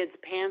hold the kid's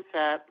pants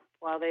up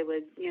while they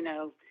would,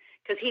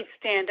 because he'd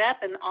stand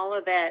up and all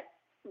of that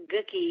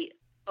gooky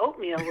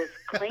oatmeal was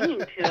clinging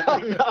to him. Oh,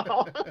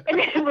 no. And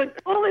it would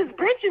pull his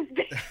britches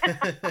down.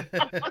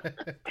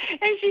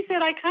 And she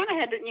said, I kind of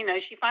had to,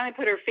 she finally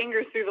put her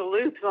fingers through the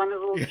loops on his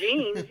little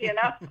jeans,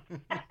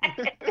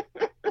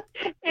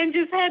 and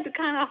just had to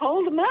kind of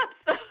hold him up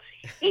so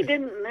he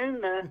didn't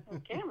moon the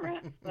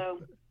camera. So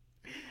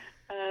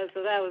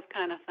that was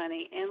kind of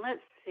funny. And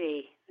let's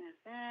see.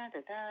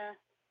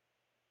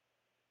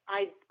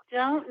 I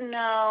don't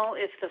know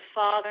if the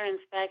father in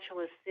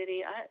Spatula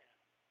City, I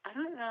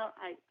don't know.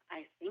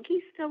 I think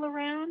he's still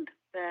around,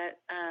 but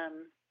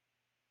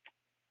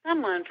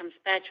someone from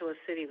Spatula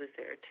City was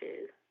there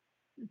too.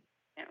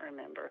 Can't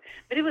remember,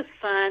 but it was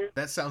fun.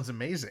 That sounds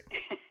amazing.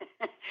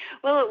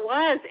 Well, it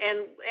was,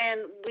 and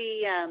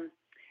we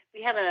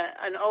have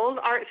an old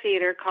art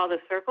theater called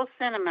the Circle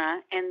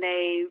Cinema, and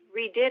they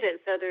redid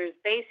it. So there's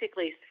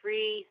basically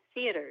 3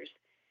 theaters.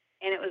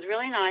 And it was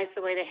really nice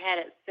the way they had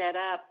it set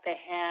up.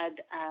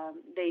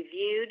 They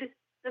viewed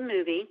the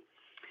movie,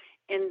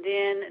 and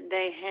then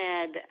they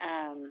had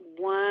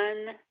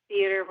one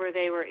theater where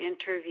they were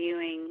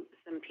interviewing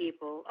some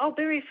people. Oh,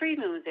 Barry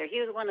Friedman was there.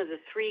 He was one of the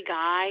 3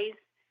 guys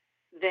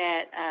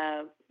that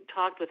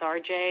talked with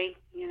RJ,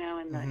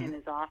 in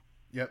his office.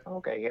 Yep.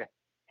 Okay, yeah.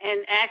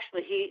 And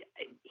actually, he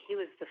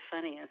was the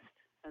funniest.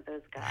 of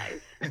those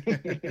guys.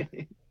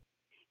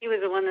 He was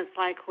the one that's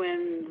like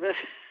when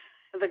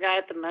the guy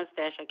with the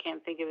mustache, I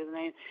can't think of his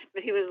name,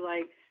 but he was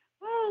like,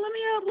 "Oh, let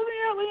me out.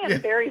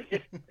 And Barry's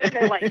just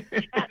they're like,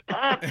 shut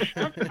up.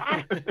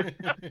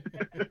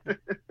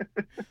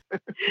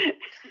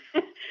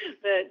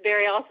 But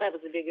Barry also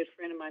was a big good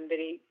friend of mine, but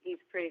he's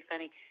pretty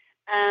funny.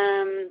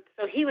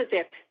 So he was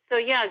there. So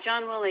yeah,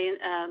 John Woolley,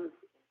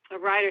 a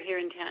writer here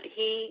in town,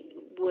 he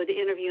would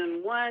interview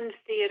in one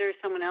theater,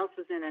 someone else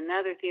was in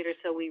another theater,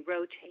 so we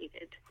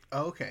rotated.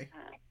 Oh, okay.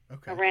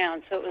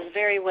 Around. So it was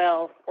very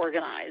well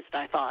organized,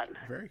 I thought.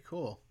 Very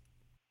cool.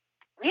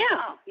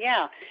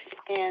 Yeah.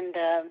 And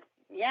Al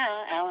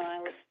and I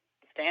were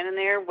standing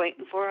there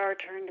waiting for our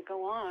turn to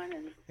go on,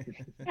 and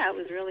yeah, it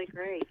was really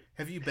great.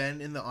 Have you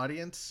been in the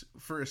audience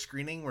for a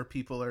screening where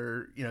people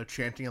are,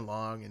 chanting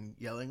along and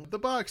yelling, "The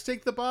box,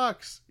 take the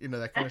box,"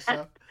 that kind of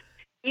stuff?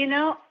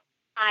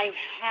 I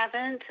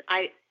haven't.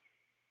 I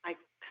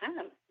kind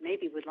of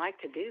maybe would like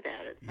to do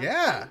that at some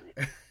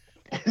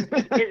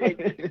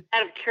point.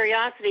 Out of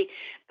curiosity.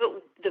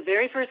 But the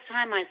very first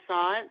time I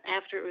saw it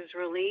after it was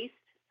released,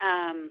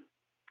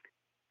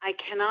 I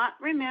cannot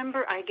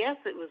remember. I guess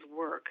it was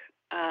work.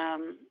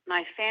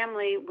 My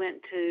family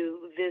went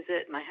to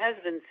visit my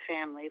husband's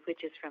family,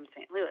 which is from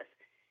St. Louis.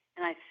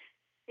 And I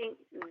think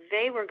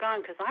they were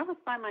gone because I was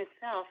by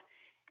myself.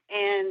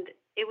 And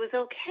it was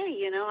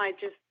okay. I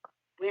just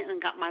went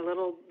and got my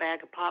little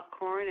bag of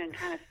popcorn and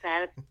kind of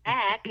sat at the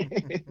back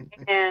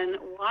and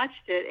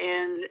watched it,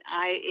 and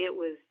it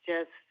was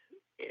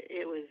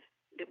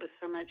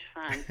so much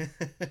fun.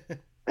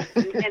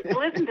 And to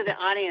listen to the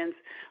audience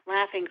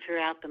laughing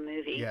throughout the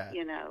movie,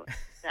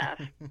 stuff.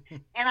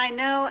 And I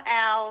know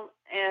Al,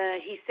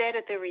 he said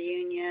at the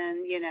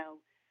reunion,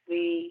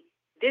 we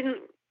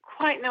didn't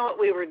quite know what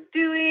we were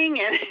doing,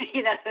 and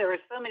there were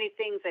so many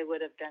things they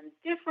would have done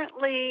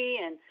differently,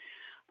 and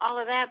all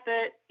of that,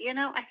 but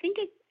I think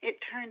it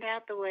turned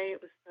out the way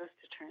it was supposed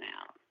to turn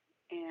out,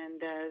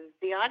 and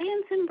the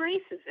audience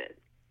embraces it.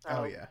 So,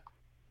 oh yeah,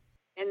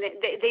 and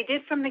they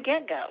did from the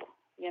get-go.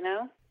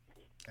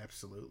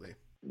 Absolutely.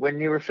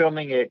 When you were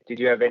filming it, did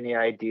you have any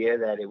idea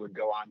that it would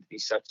go on to be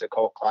such a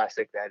cult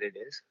classic that it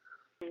is?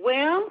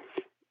 Well,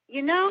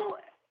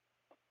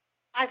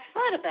 I've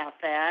thought about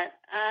that.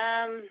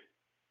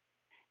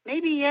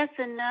 Maybe yes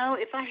and no.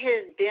 If I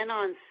had been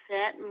on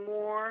set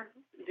more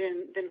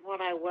than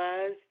what I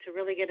was, to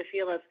really get a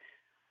feel of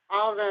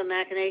all the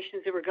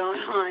machinations that were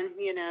going on,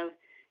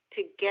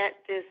 to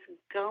get this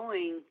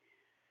going,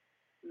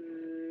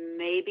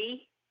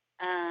 maybe,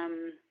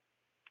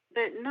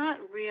 but not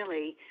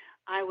really.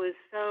 I was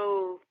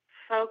so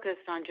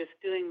focused on just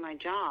doing my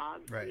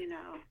job, right.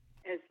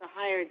 As the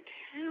hired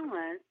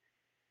talent.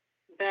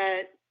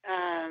 But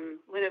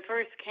when it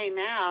first came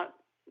out,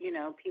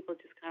 people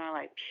just kind of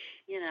like,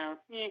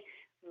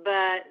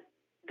 but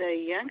the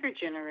younger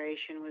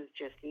generation was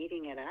just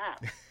eating it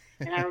up.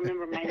 And I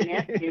remember my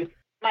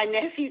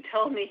nephew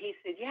told me, he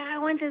said, "Yeah, I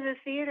went to the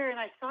theater and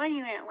I saw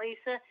you, Aunt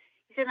Lisa."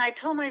 He said, "And I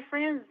told my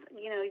friends,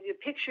 the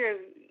picture of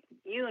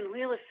you and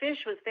Wheel of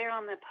Fish was there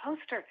on the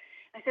poster."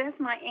 I said, "That's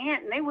my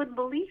aunt," and they wouldn't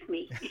believe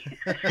me.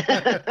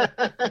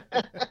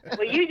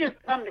 Well, you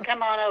just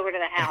come on over to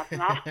the house,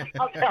 and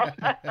I'll tell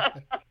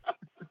them.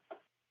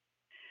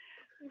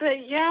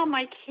 But yeah,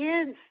 my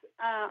kids,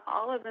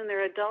 all of them,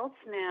 they're adults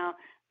now.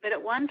 But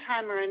at one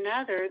time or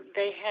another,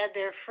 they had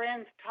their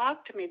friends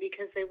talk to me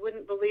because they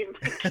wouldn't believe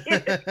my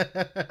kids.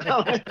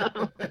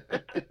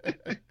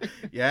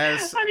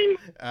 Yes,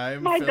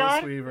 I'm my Phyllis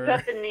daughter Weaver. moved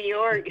up in New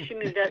York. She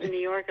moved up to New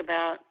York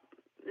about,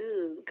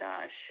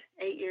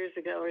 8 years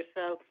ago or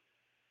so.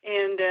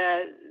 And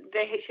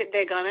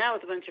they'd gone out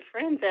with a bunch of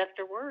friends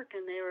after work,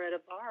 and they were at a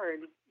bar.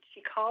 And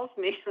she calls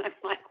me, and I'm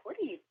like, "What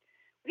are you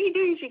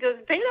doing?" She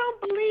goes, "They don't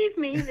believe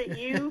me that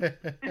you,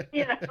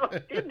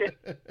 did this."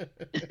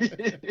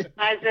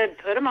 I said,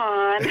 "Put them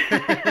on."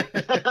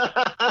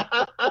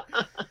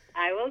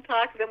 I will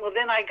talk to them. Well,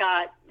 then I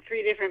got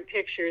 3 different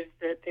pictures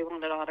that they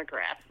wanted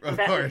autographs. So Of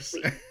that course.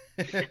 was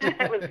sweet.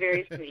 That was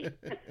very sweet.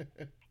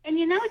 And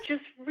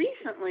just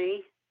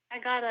recently I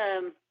got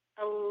a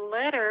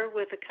letter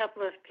with a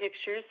couple of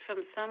pictures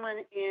from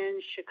someone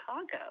in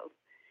Chicago.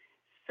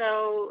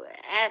 So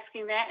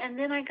asking that, and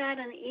then I got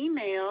an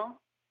email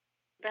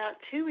about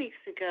 2 weeks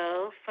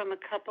ago from a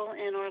couple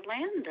in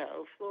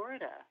Orlando,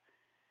 Florida,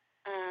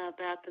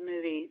 about the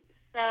movie.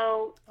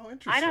 So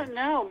interesting. I don't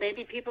know.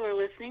 Maybe people are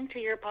listening to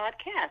your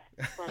podcast.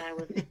 That's what I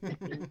was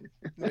thinking.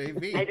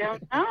 Maybe. I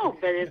don't know,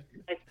 but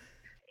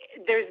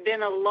there's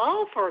been a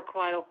lull for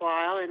quite a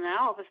while, and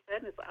now all of a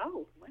sudden it's,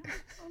 oh, well,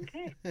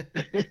 okay.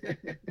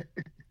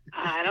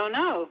 I don't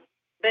know.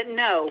 But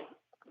no,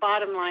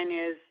 bottom line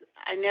is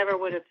I never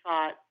would have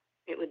thought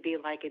it would be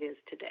like it is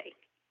today.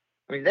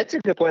 I mean, that's a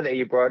good point that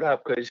you brought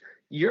up, because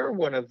you're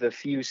one of the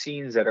few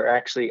scenes that are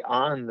actually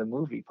on the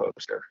movie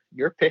poster.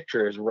 Your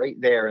picture is right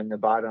there in the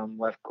bottom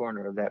left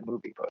corner of that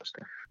movie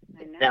poster.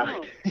 I know.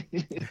 Now,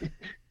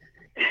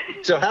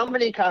 so how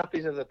many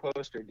copies of the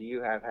poster do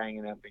you have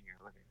hanging up in your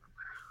living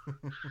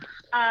room?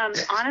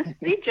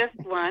 Honestly, just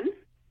one.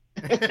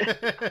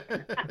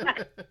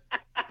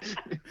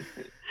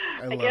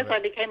 I guess I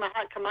became a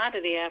hot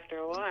commodity after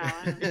a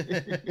while.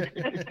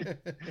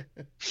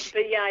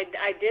 But yeah,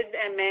 I did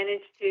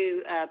manage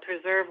to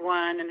preserve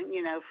one and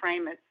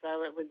frame it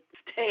so it would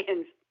stay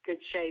in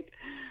good shape.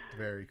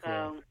 Very cool.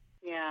 So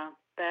yeah,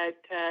 but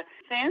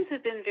fans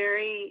have been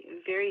very,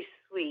 very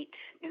sweet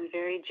and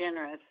very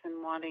generous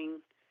in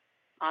wanting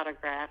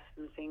autographs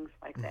and things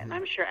like that. And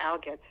I'm sure Al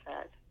gets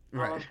that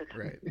all of the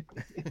time.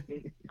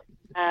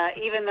 Right.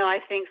 Even though I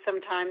think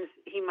sometimes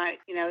he might,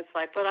 it's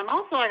like, but I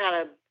got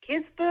a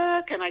kid's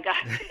book and I got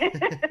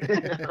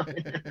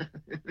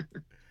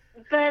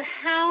But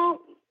how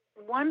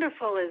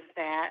wonderful is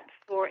that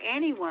for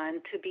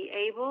anyone to be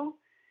able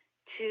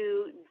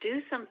to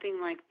do something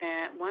like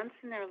that once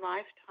in their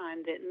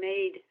lifetime that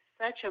made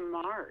such a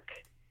mark?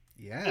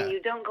 Yeah. And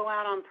you don't go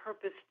out on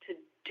purpose to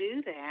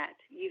do that.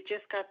 You've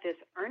just got this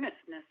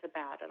earnestness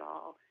about it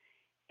all.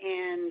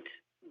 And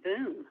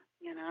boom,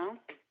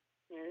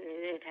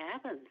 it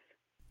happens.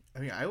 I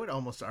mean, I would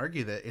almost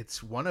argue that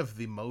it's one of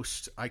the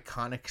most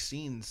iconic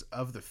scenes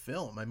of the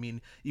film. I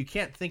mean, you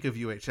can't think of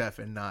UHF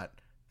and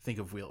not think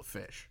of Wheel of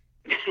Fish.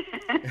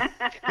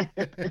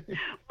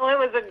 Well, it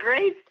was a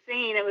great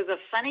scene. It was a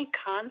funny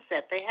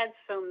concept. They had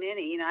so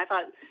many. I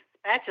thought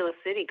Spatula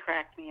City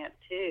cracked me up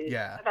too.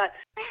 Yeah. I thought,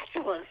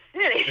 Spatula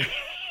City?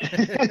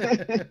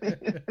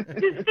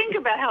 Just think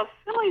about how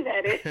silly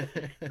that is.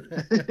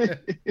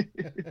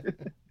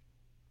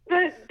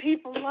 But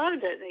people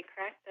loved it. They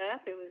cracked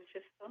up. It was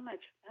just so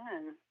much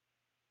fun.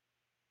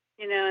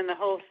 And the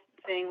whole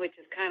thing, which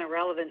is kind of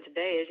relevant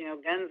today, is,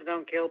 guns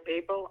don't kill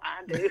people.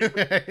 I do.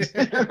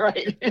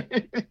 Right.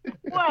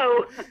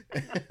 Whoa.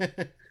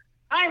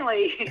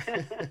 Finally.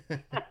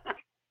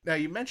 Now,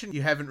 you mentioned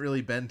you haven't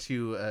really been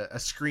to a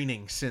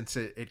screening since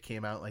it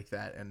came out like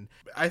that. And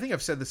I think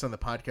I've said this on the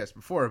podcast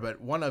before,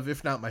 but one of,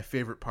 if not my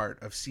favorite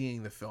part of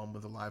seeing the film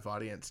with a live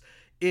audience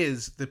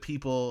is the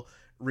people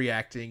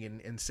reacting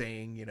and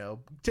saying,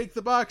 take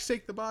the box,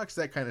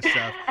 that kind of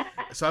stuff.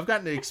 So I've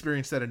gotten to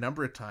experience that a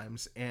number of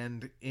times.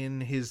 And in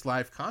his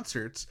live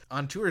concerts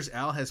on tours,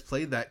 Al has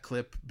played that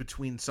clip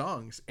between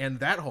songs, and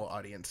that whole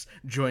audience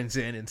joins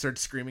in and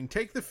starts screaming,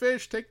 take the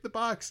fish, take the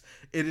box.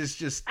 It is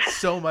just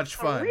so much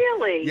fun.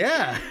 Really?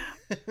 Yeah.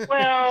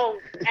 Well,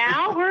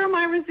 Al, where are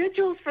my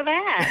residuals for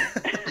that?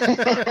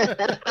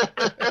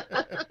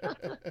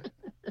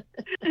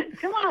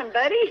 Come on,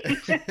 buddy.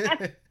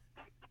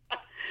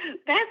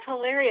 That's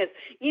hilarious.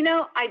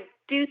 I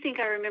do think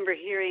I remember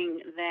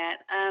hearing that.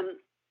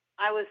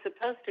 I was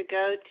supposed to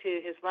go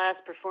to his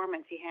last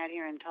performance he had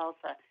here in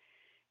Tulsa,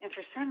 and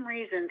for some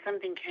reason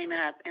something came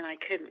up and I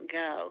couldn't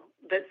go.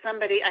 But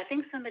I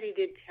think somebody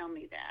did tell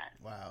me that.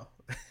 Wow.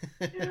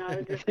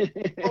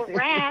 Well,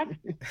 rats.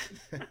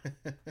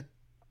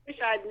 Wish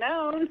I'd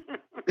known.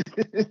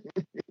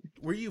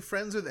 Were you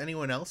friends with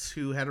anyone else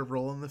who had a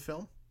role in the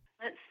film?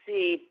 Let's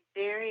see,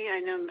 Barry.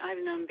 I've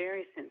known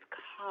Barry since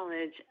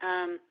college.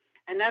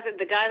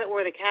 The guy that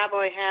wore the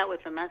cowboy hat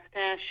with the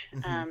mustache.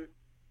 Mm-hmm.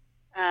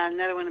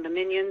 Another one of the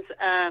Minions.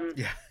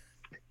 Yeah.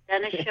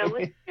 Done a show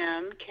with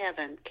him,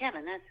 Kevin.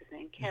 Kevin, that's his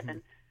name,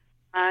 Kevin.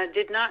 Mm-hmm.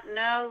 Did not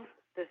know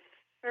the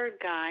third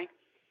guy.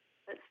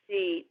 Let's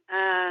see.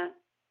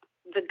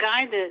 The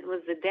guy that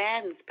was the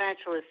dad in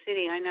Spatula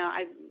City. I know.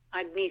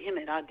 I'd meet him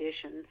at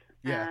auditions.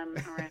 Yeah.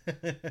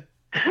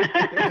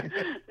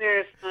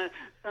 There's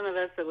some of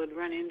us that would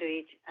run into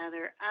each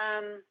other.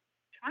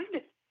 Trying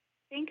to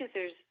think if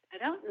there's. I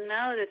don't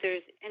know that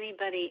there's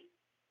anybody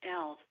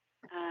else.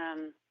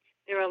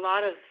 There were a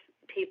lot of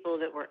people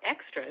that were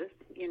extras,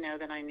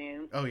 that I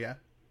knew. Oh, yeah.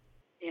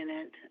 In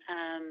it,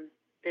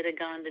 that had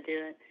gone to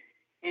do it,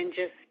 and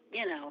just,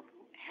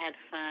 had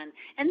fun.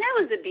 And that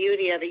was the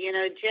beauty of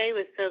it. Jay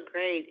was so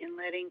great in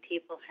letting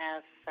people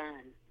have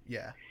fun.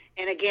 Yeah.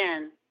 And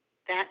again,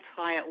 that's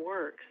why it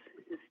works.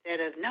 Instead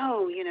of,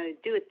 no,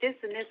 do it this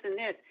and this and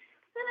this,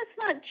 then it's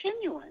not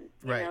genuine.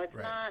 It's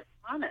not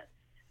honest.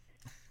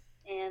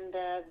 And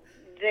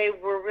they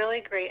were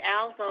really great.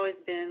 Al's always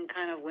been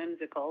kind of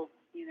whimsical,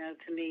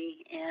 to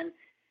me. And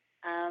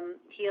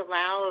he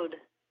allowed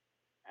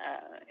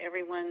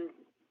everyone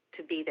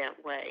to be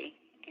that way.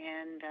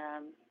 And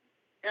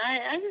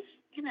I just,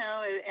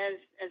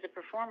 as a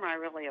performer, I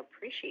really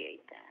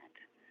appreciate that.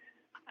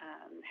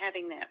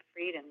 Having that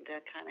freedom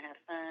to kind of have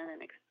fun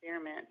and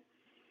experiment.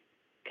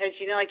 Because,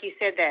 like you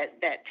said,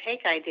 that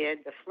take I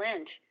did, the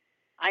flinch,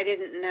 I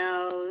didn't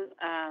know.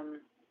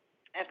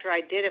 After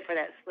I did it for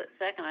that split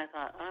second, I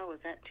thought, oh, was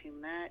that too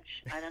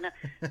much? I don't know.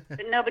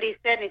 But nobody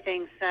said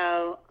anything,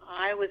 so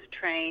I was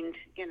trained,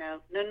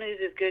 no news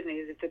is good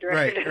news if the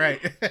director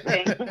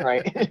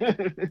Right.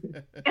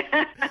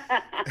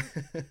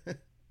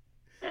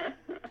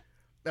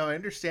 Now, my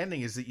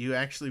understanding is that you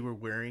actually were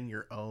wearing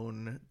your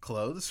own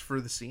clothes for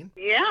the scene?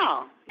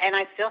 Yeah, and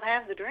I still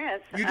have the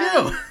dress. You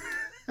do?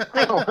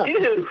 I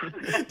do.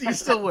 Do you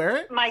still wear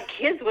it? My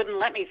kids wouldn't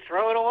let me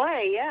throw it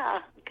away,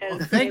 yeah. Well,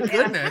 thank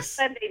goodness.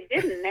 I'm glad they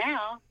didn't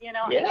now,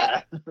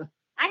 Yeah.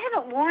 I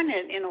haven't worn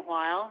it in a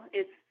while.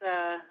 It's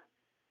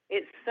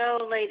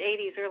so late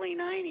 80s, early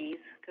 90s,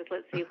 because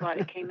let's see what,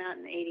 it came out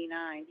in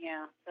 89,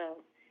 yeah. So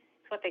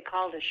it's what they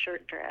called a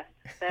shirt dress.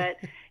 But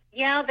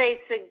yeah, they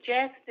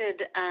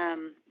suggested,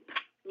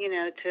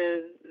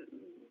 to,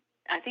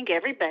 I think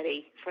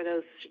everybody for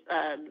those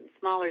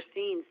smaller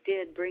scenes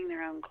did bring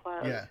their own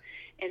clothes. Yeah.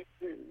 And,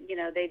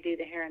 they do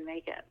the hair and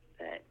makeup.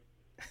 But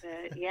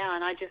yeah,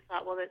 and I just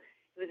thought, well, it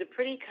was a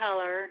pretty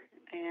color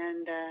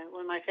and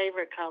one of my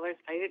favorite colors,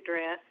 favorite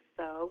dress.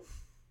 So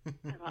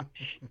I thought,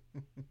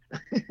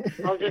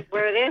 I'll just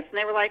wear this. And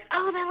they were like,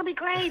 oh, that'll be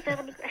great.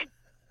 That'll be great.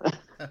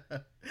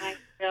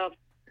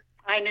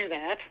 I knew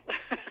that.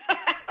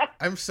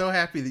 I'm so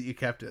happy that you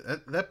kept it.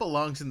 That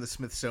belongs in the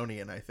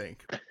Smithsonian, I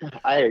think.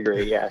 I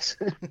agree, yes.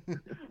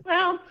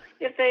 Well,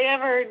 if they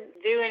ever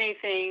do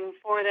anything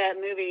for that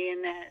movie,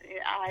 and that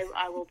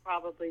I will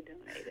probably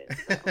donate it.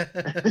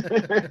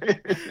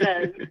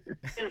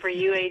 So, for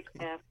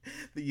UHF.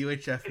 The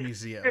UHF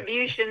Museum.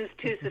 Contributions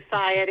to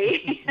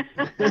society.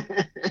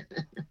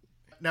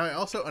 Now, I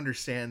also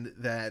understand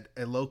that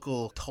a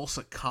local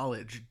Tulsa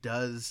college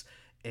does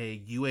a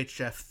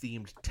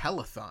UHF-themed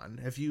telethon.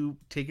 Have you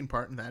taken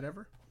part in that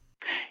ever?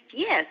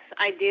 Yes,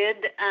 I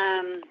did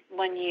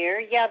 1 year.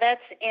 Yeah,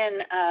 that's in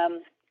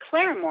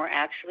Claremore,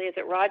 actually. It's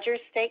at Rogers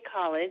State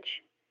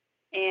College.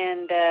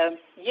 And,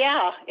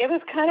 yeah, it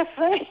was kind of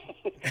funny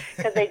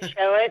because they'd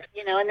show it,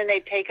 and then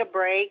they'd take a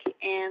break.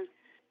 And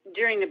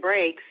during the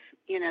breaks,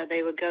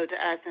 they would go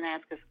to us and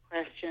ask us a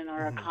question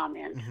or a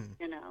comment,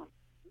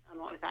 on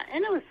what we thought.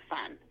 And it was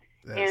fun.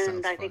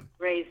 And I think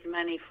raised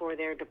money for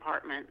their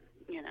department,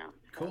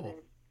 Cool.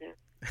 So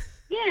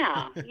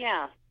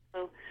yeah.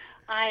 So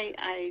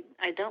I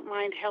don't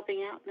mind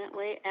helping out in that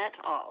way at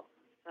all.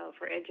 So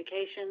for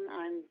education,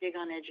 I'm big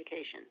on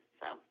education.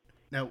 So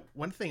now,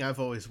 one thing I've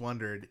always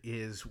wondered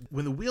is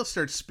when the wheel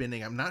starts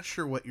spinning, I'm not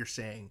sure what you're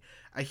saying.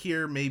 I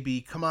hear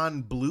maybe, come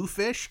on, blue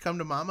fish, come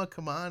to mama,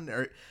 come on.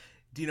 Or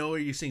do you know where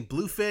you're saying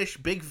blue fish,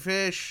 big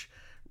fish,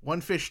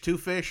 one fish, two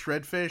fish,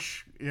 red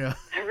fish?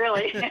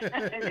 Really,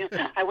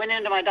 I went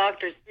into my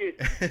doctor's tooth.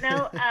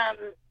 No,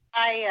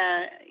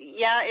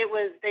 it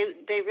was,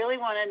 they really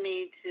wanted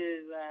me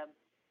to,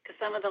 because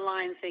some of the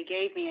lines they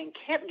gave me and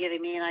kept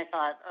giving me, and I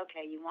thought,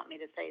 okay, you want me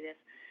to say this,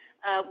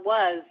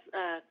 was,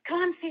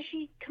 come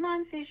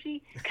on,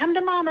 fishy, come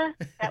to mama.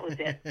 That was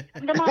it.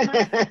 Come to mama.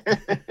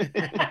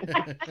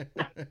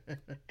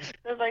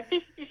 I was like,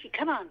 fishy,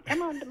 come on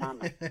to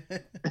mama.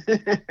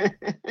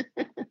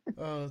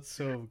 Oh, it's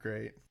so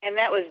great. And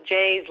that was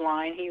Jay's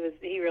line. He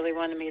really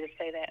wanted me to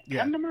say that.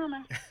 Yeah. Come to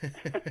mama.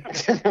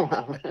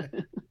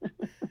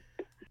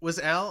 Was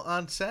Al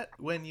on set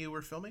when you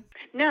were filming?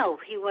 No,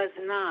 he was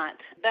not.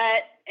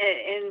 But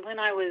and when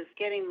I was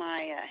getting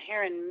my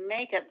hair and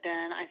makeup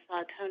done, I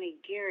saw Tony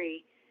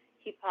Geary.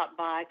 He popped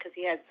by because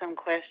he had some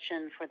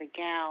question for the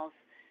gals.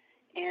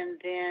 And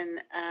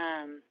then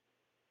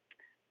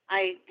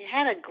I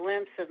had a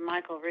glimpse of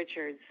Michael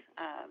Richards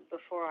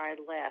before I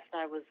left.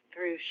 I was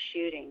through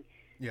shooting.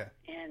 Yeah.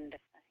 And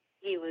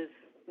he was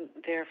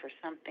there for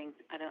something.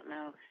 I don't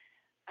know.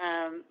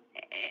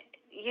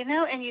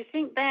 And you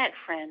think back,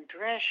 Fran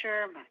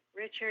Drescher, Mike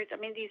Richards, I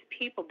mean, these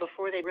people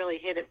before they really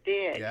hit it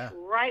big,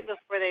 right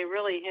before they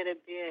really hit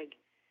it big,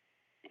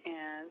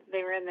 and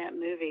they were in that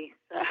movie,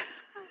 so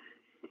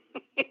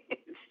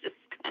it's just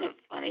kind of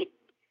funny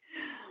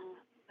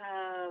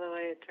the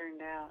way it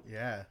turned out.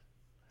 Yeah,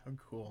 how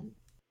cool.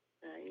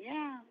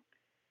 Yeah,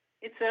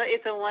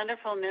 it's a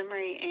wonderful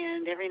memory,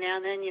 and every now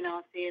and then,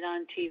 I'll see it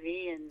on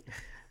TV,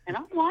 and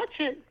I'll watch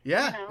it.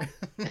 Yeah. I'll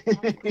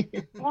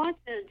watch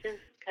it just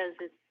because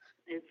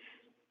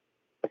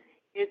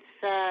it's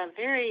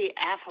very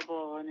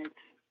affable, and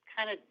it's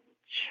kind of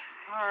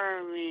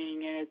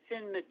charming, and it's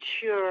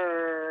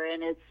immature,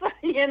 and it's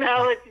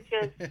it's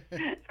just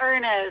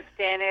earnest,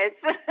 and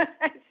it's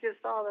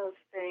just all those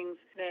things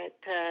that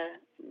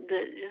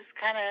just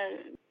kind of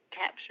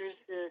captures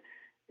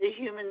the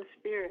human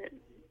spirit.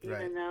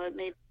 Right. Even though it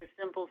may be a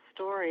simple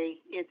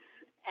story, it's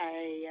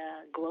a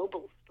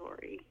global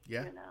story.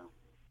 Yeah.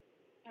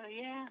 So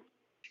yeah,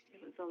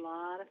 it was a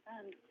lot of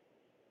fun.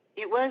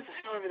 It was,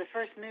 however, the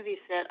first movie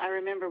set. I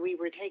remember we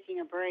were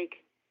taking a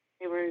break.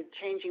 They were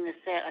changing the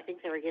set. I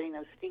think they were getting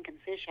those stinking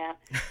fish out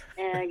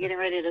and getting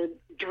ready to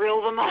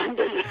drill them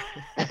onto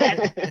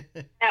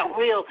that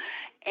wheel.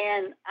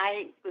 And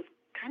I was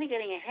kind of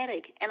getting a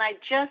headache. And I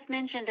just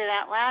mentioned it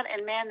out loud.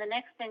 And, man, the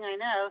next thing I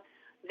know,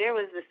 there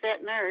was the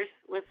set nurse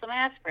with some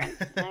aspirin.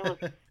 And I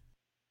was,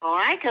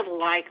 I could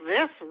like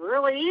this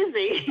really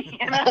easy.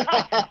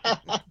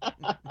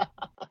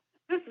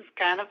 This is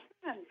kind of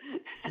fun.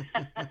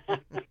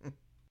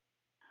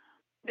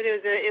 But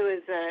it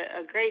was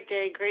a great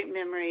day, great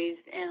memories,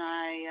 and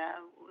I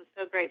was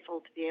so grateful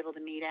to be able to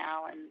meet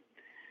Al, and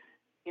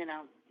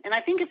and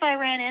I think if I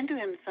ran into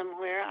him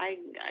somewhere, I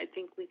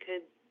think we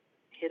could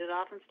hit it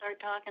off and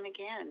start talking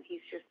again.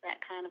 He's just that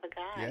kind of a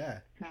guy. Yeah.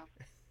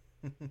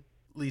 So.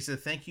 Lisa,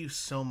 thank you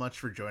so much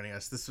for joining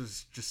us. This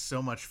was just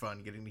so much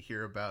fun getting to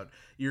hear about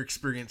your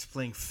experience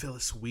playing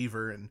Phyllis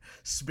Weaver and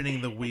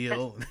spinning the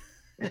wheel.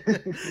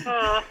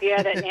 Oh,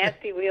 yeah, that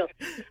nasty wheel.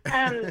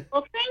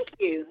 Well, thank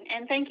you.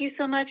 And thank you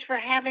so much for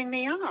having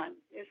me on.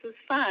 This was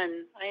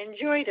fun. I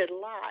enjoyed it a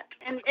lot.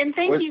 And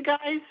thank you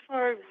guys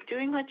for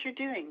doing what you're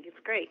doing. It's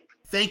great.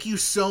 Thank you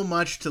so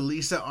much to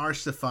Lisa R.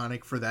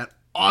 Stefanik for that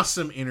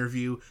awesome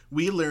interview.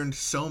 We learned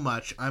so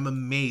much. I'm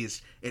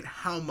amazed at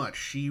how much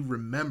she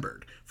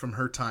remembered from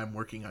her time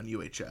working on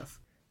UHF.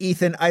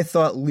 Ethan, I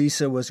thought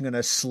Lisa was going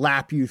to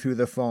slap you through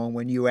the phone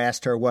when you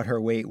asked her what her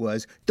weight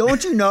was.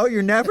 Don't you know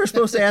you're never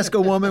supposed to ask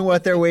a woman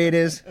what their weight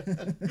is?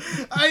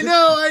 I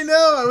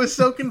know. I was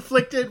so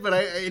conflicted, but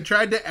I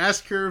tried to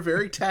ask her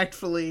very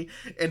tactfully,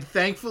 and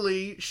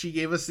thankfully she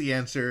gave us the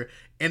answer.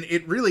 And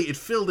it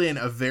filled in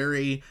a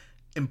very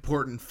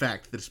important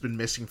fact that's been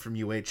missing from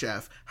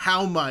UHF.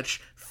 How much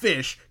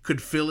fish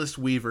could Phyllis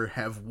Weaver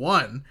have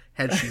won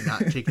had she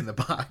not taken the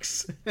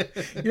box?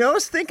 I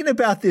was thinking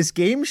about this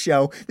game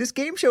show. This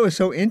game show is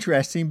so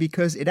interesting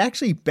because it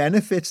actually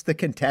benefits the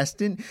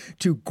contestant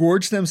to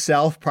gorge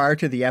themselves prior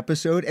to the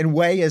episode and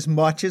weigh as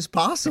much as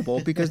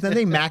possible because then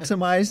they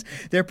maximize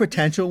their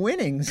potential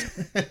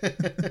winnings.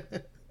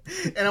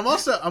 And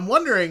I'm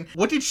wondering,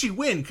 what did she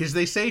win? Because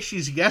they say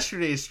she's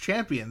yesterday's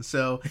champion.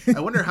 So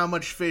I wonder how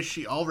much fish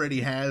she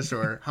already has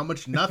or how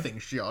much nothing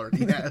she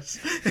already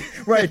has.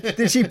 Right.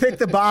 Did she pick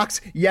the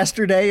box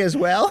yesterday as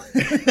well?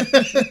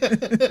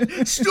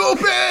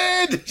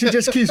 Stupid! She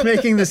just keeps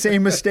making the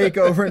same mistake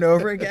over and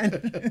over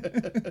again.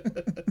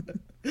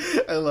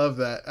 I love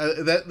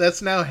that.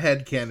 That's now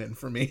headcanon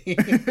for me.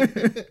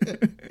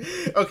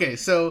 Okay,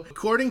 so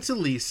according to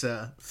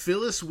Lisa,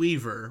 Phyllis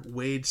Weaver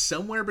weighed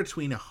somewhere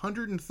between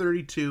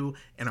 132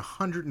 and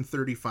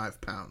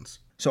 135 pounds.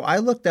 So I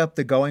looked up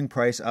the going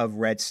price of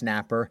red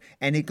snapper,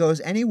 and it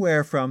goes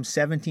anywhere from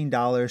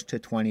 $17 to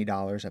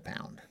 $20 a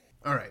pound.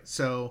 All right,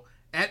 so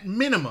at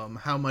minimum,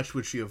 how much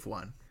would she have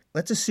won?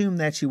 Let's assume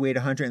that she weighed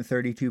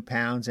 132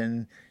 pounds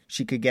and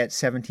she could get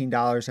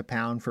 $17 a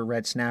pound for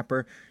red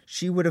snapper.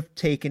 She would have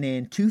taken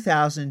in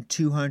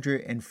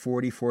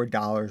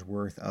 $2,244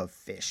 worth of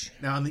fish.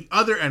 Now, on the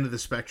other end of the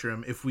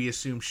spectrum, if we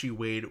assume she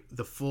weighed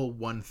the full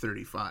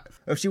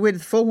 135. If she weighed the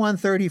full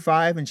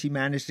 135 and she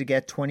managed to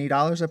get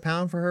 $20 a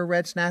pound for her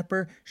red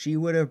snapper, she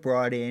would have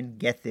brought in,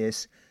 get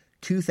this,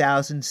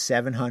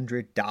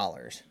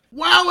 $2,700.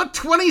 Wow, a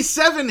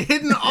 27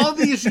 hidden all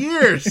these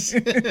years.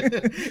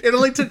 It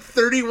only took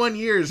 31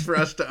 years for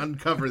us to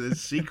uncover this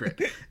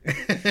secret.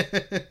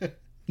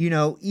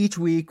 Each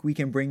week we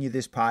can bring you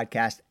this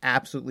podcast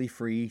absolutely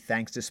free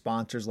thanks to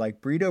sponsors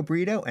like Burrito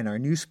Burrito and our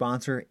new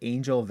sponsor,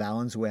 Angel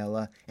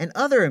Valenzuela, and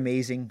other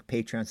amazing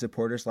Patreon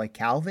supporters like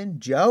Calvin,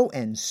 Joe,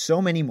 and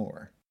so many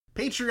more.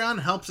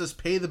 Patreon helps us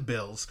pay the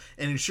bills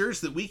and ensures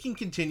that we can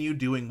continue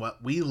doing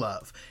what we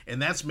love,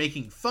 and that's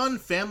making fun,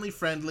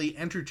 family-friendly,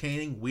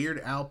 entertaining Weird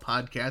Al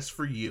podcasts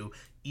for you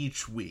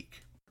each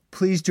week.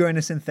 Please join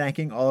us in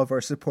thanking all of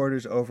our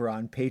supporters over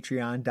on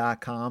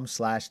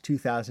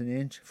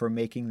patreon.com/2000inch for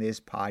making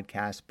this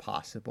podcast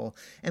possible.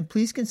 And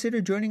please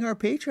consider joining our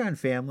Patreon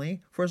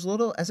family for as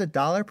little as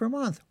 $1 per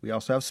month. We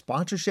also have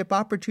sponsorship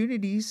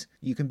opportunities.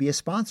 You can be a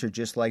sponsor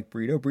just like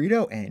Burrito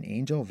Burrito and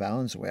Angel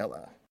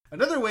Valenzuela.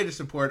 Another way to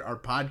support our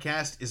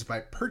podcast is by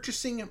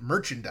purchasing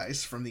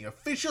merchandise from the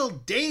official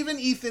Dave and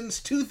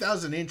Ethan's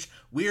 2000-inch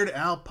Weird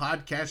Al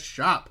podcast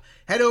shop.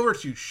 Head over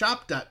to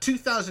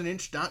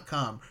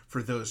shop.2000inch.com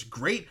for those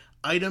great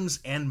items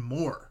and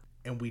more.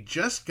 And we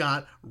just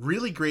got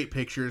really great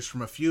pictures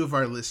from a few of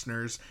our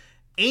listeners.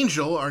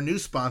 Angel, our new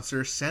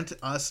sponsor, sent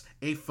us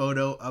a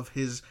photo of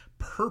his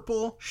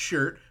purple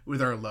shirt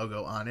with our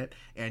logo on it,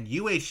 and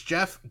UH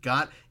Jeff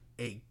got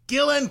a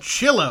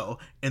Gillenchillo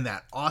in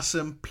that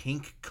awesome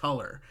pink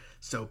color.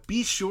 So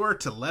be sure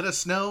to let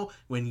us know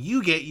when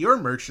you get your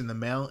merch in the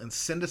mail and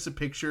send us a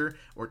picture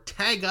or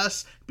tag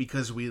us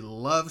because we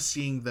love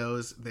seeing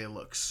those. They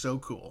look so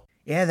cool.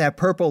 Yeah, that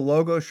purple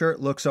logo shirt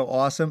looks so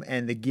awesome,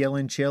 and the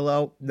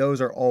Gillenchillo,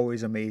 those are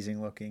always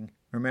amazing looking.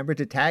 Remember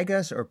to tag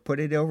us or put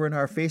it over in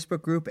our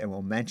Facebook group and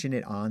we'll mention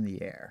it on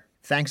the air.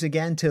 Thanks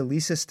again to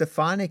Lisa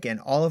Stefanik and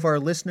all of our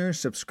listeners,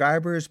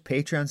 subscribers,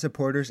 Patreon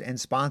supporters, and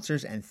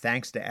sponsors. And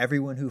thanks to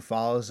everyone who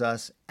follows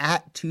us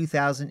at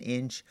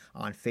 2000inch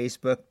on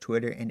Facebook,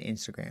 Twitter, and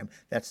Instagram.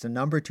 That's the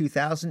number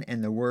 2000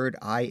 and the word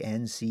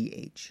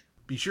INCH.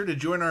 Be sure to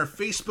join our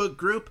Facebook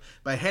group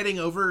by heading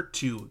over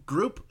to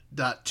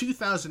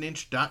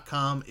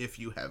group.2000inch.com if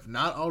you have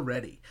not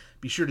already.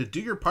 Be sure to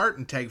do your part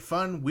and tag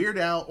fun, Weird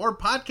Al, or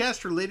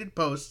podcast-related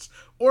posts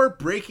or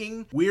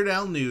breaking Weird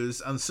Al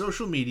news on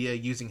social media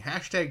using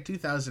hashtag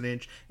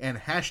 2000inch and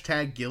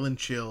hashtag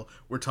Gillenchill.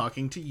 We're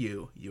talking to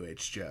you, UH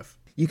Jeff.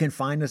 You can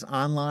find us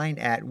online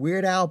at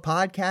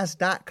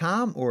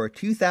WeirdAlPodcast.com or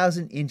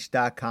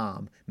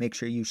 2000inch.com. Make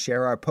sure you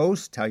share our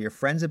posts, tell your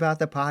friends about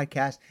the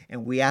podcast,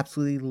 and we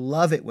absolutely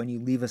love it when you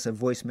leave us a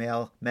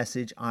voicemail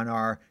message on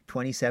our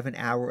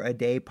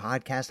 27-hour-a-day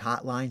podcast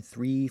hotline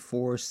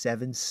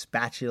 347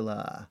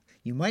 Spatula.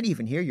 You might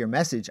even hear your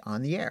message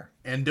on the air.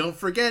 And don't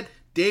forget,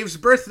 Dave's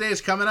birthday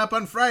is coming up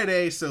on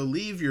Friday, so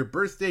leave your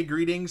birthday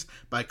greetings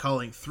by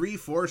calling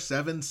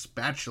 347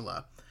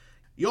 Spatula.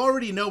 You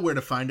already know where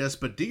to find us,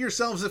 but do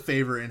yourselves a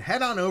favor and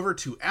head on over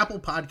to Apple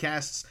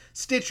Podcasts,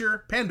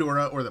 Stitcher,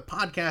 Pandora, or the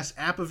podcast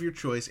app of your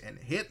choice and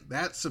hit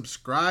that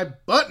subscribe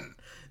button.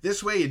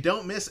 This way you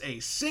don't miss a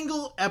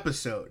single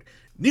episode.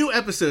 New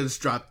episodes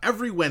drop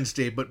every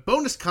Wednesday, but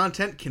bonus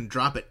content can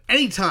drop at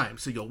any time,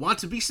 so you'll want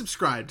to be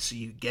subscribed so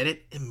you get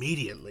it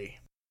immediately.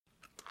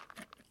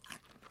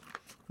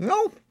 You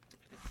know,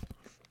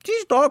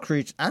 these dog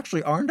treats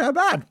actually aren't that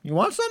bad. You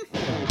want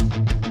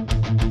some?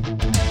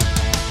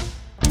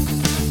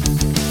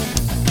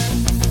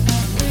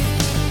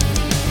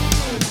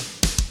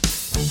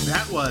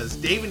 That was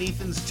Dave and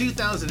Ethan's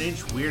 2000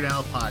 Inch Weird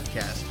Al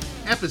podcast,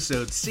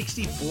 episode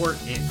 64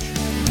 inch.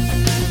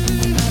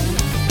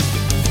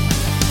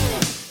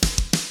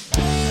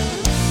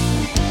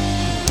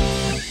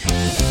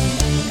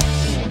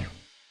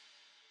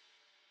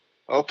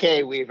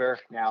 Okay, Weaver,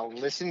 now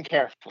listen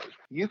carefully.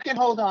 You can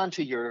hold on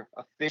to your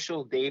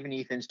official Dave and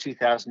Ethan's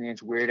 2000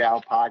 Inch Weird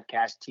Al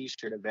podcast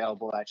t-shirt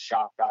available at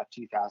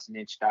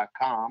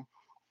shop.2000inch.com,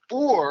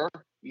 or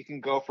you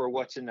can go for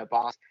what's in the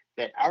box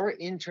that our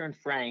intern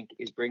Frank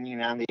is bringing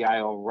down the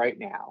aisle right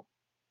now.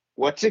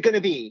 What's it going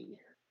to be?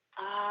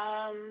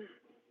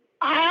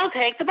 I'll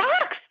take the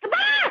box. The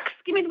box!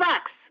 Give me the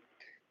box.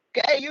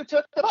 Okay, you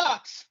took the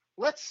box.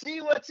 Let's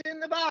see what's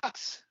in the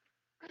box.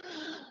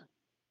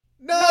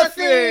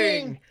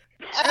 Nothing!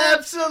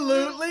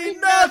 Absolutely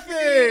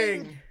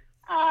nothing!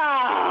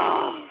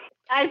 Oh,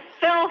 I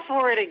fell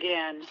for it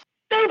again.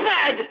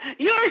 Stupid!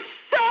 You're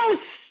so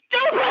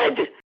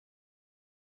stupid!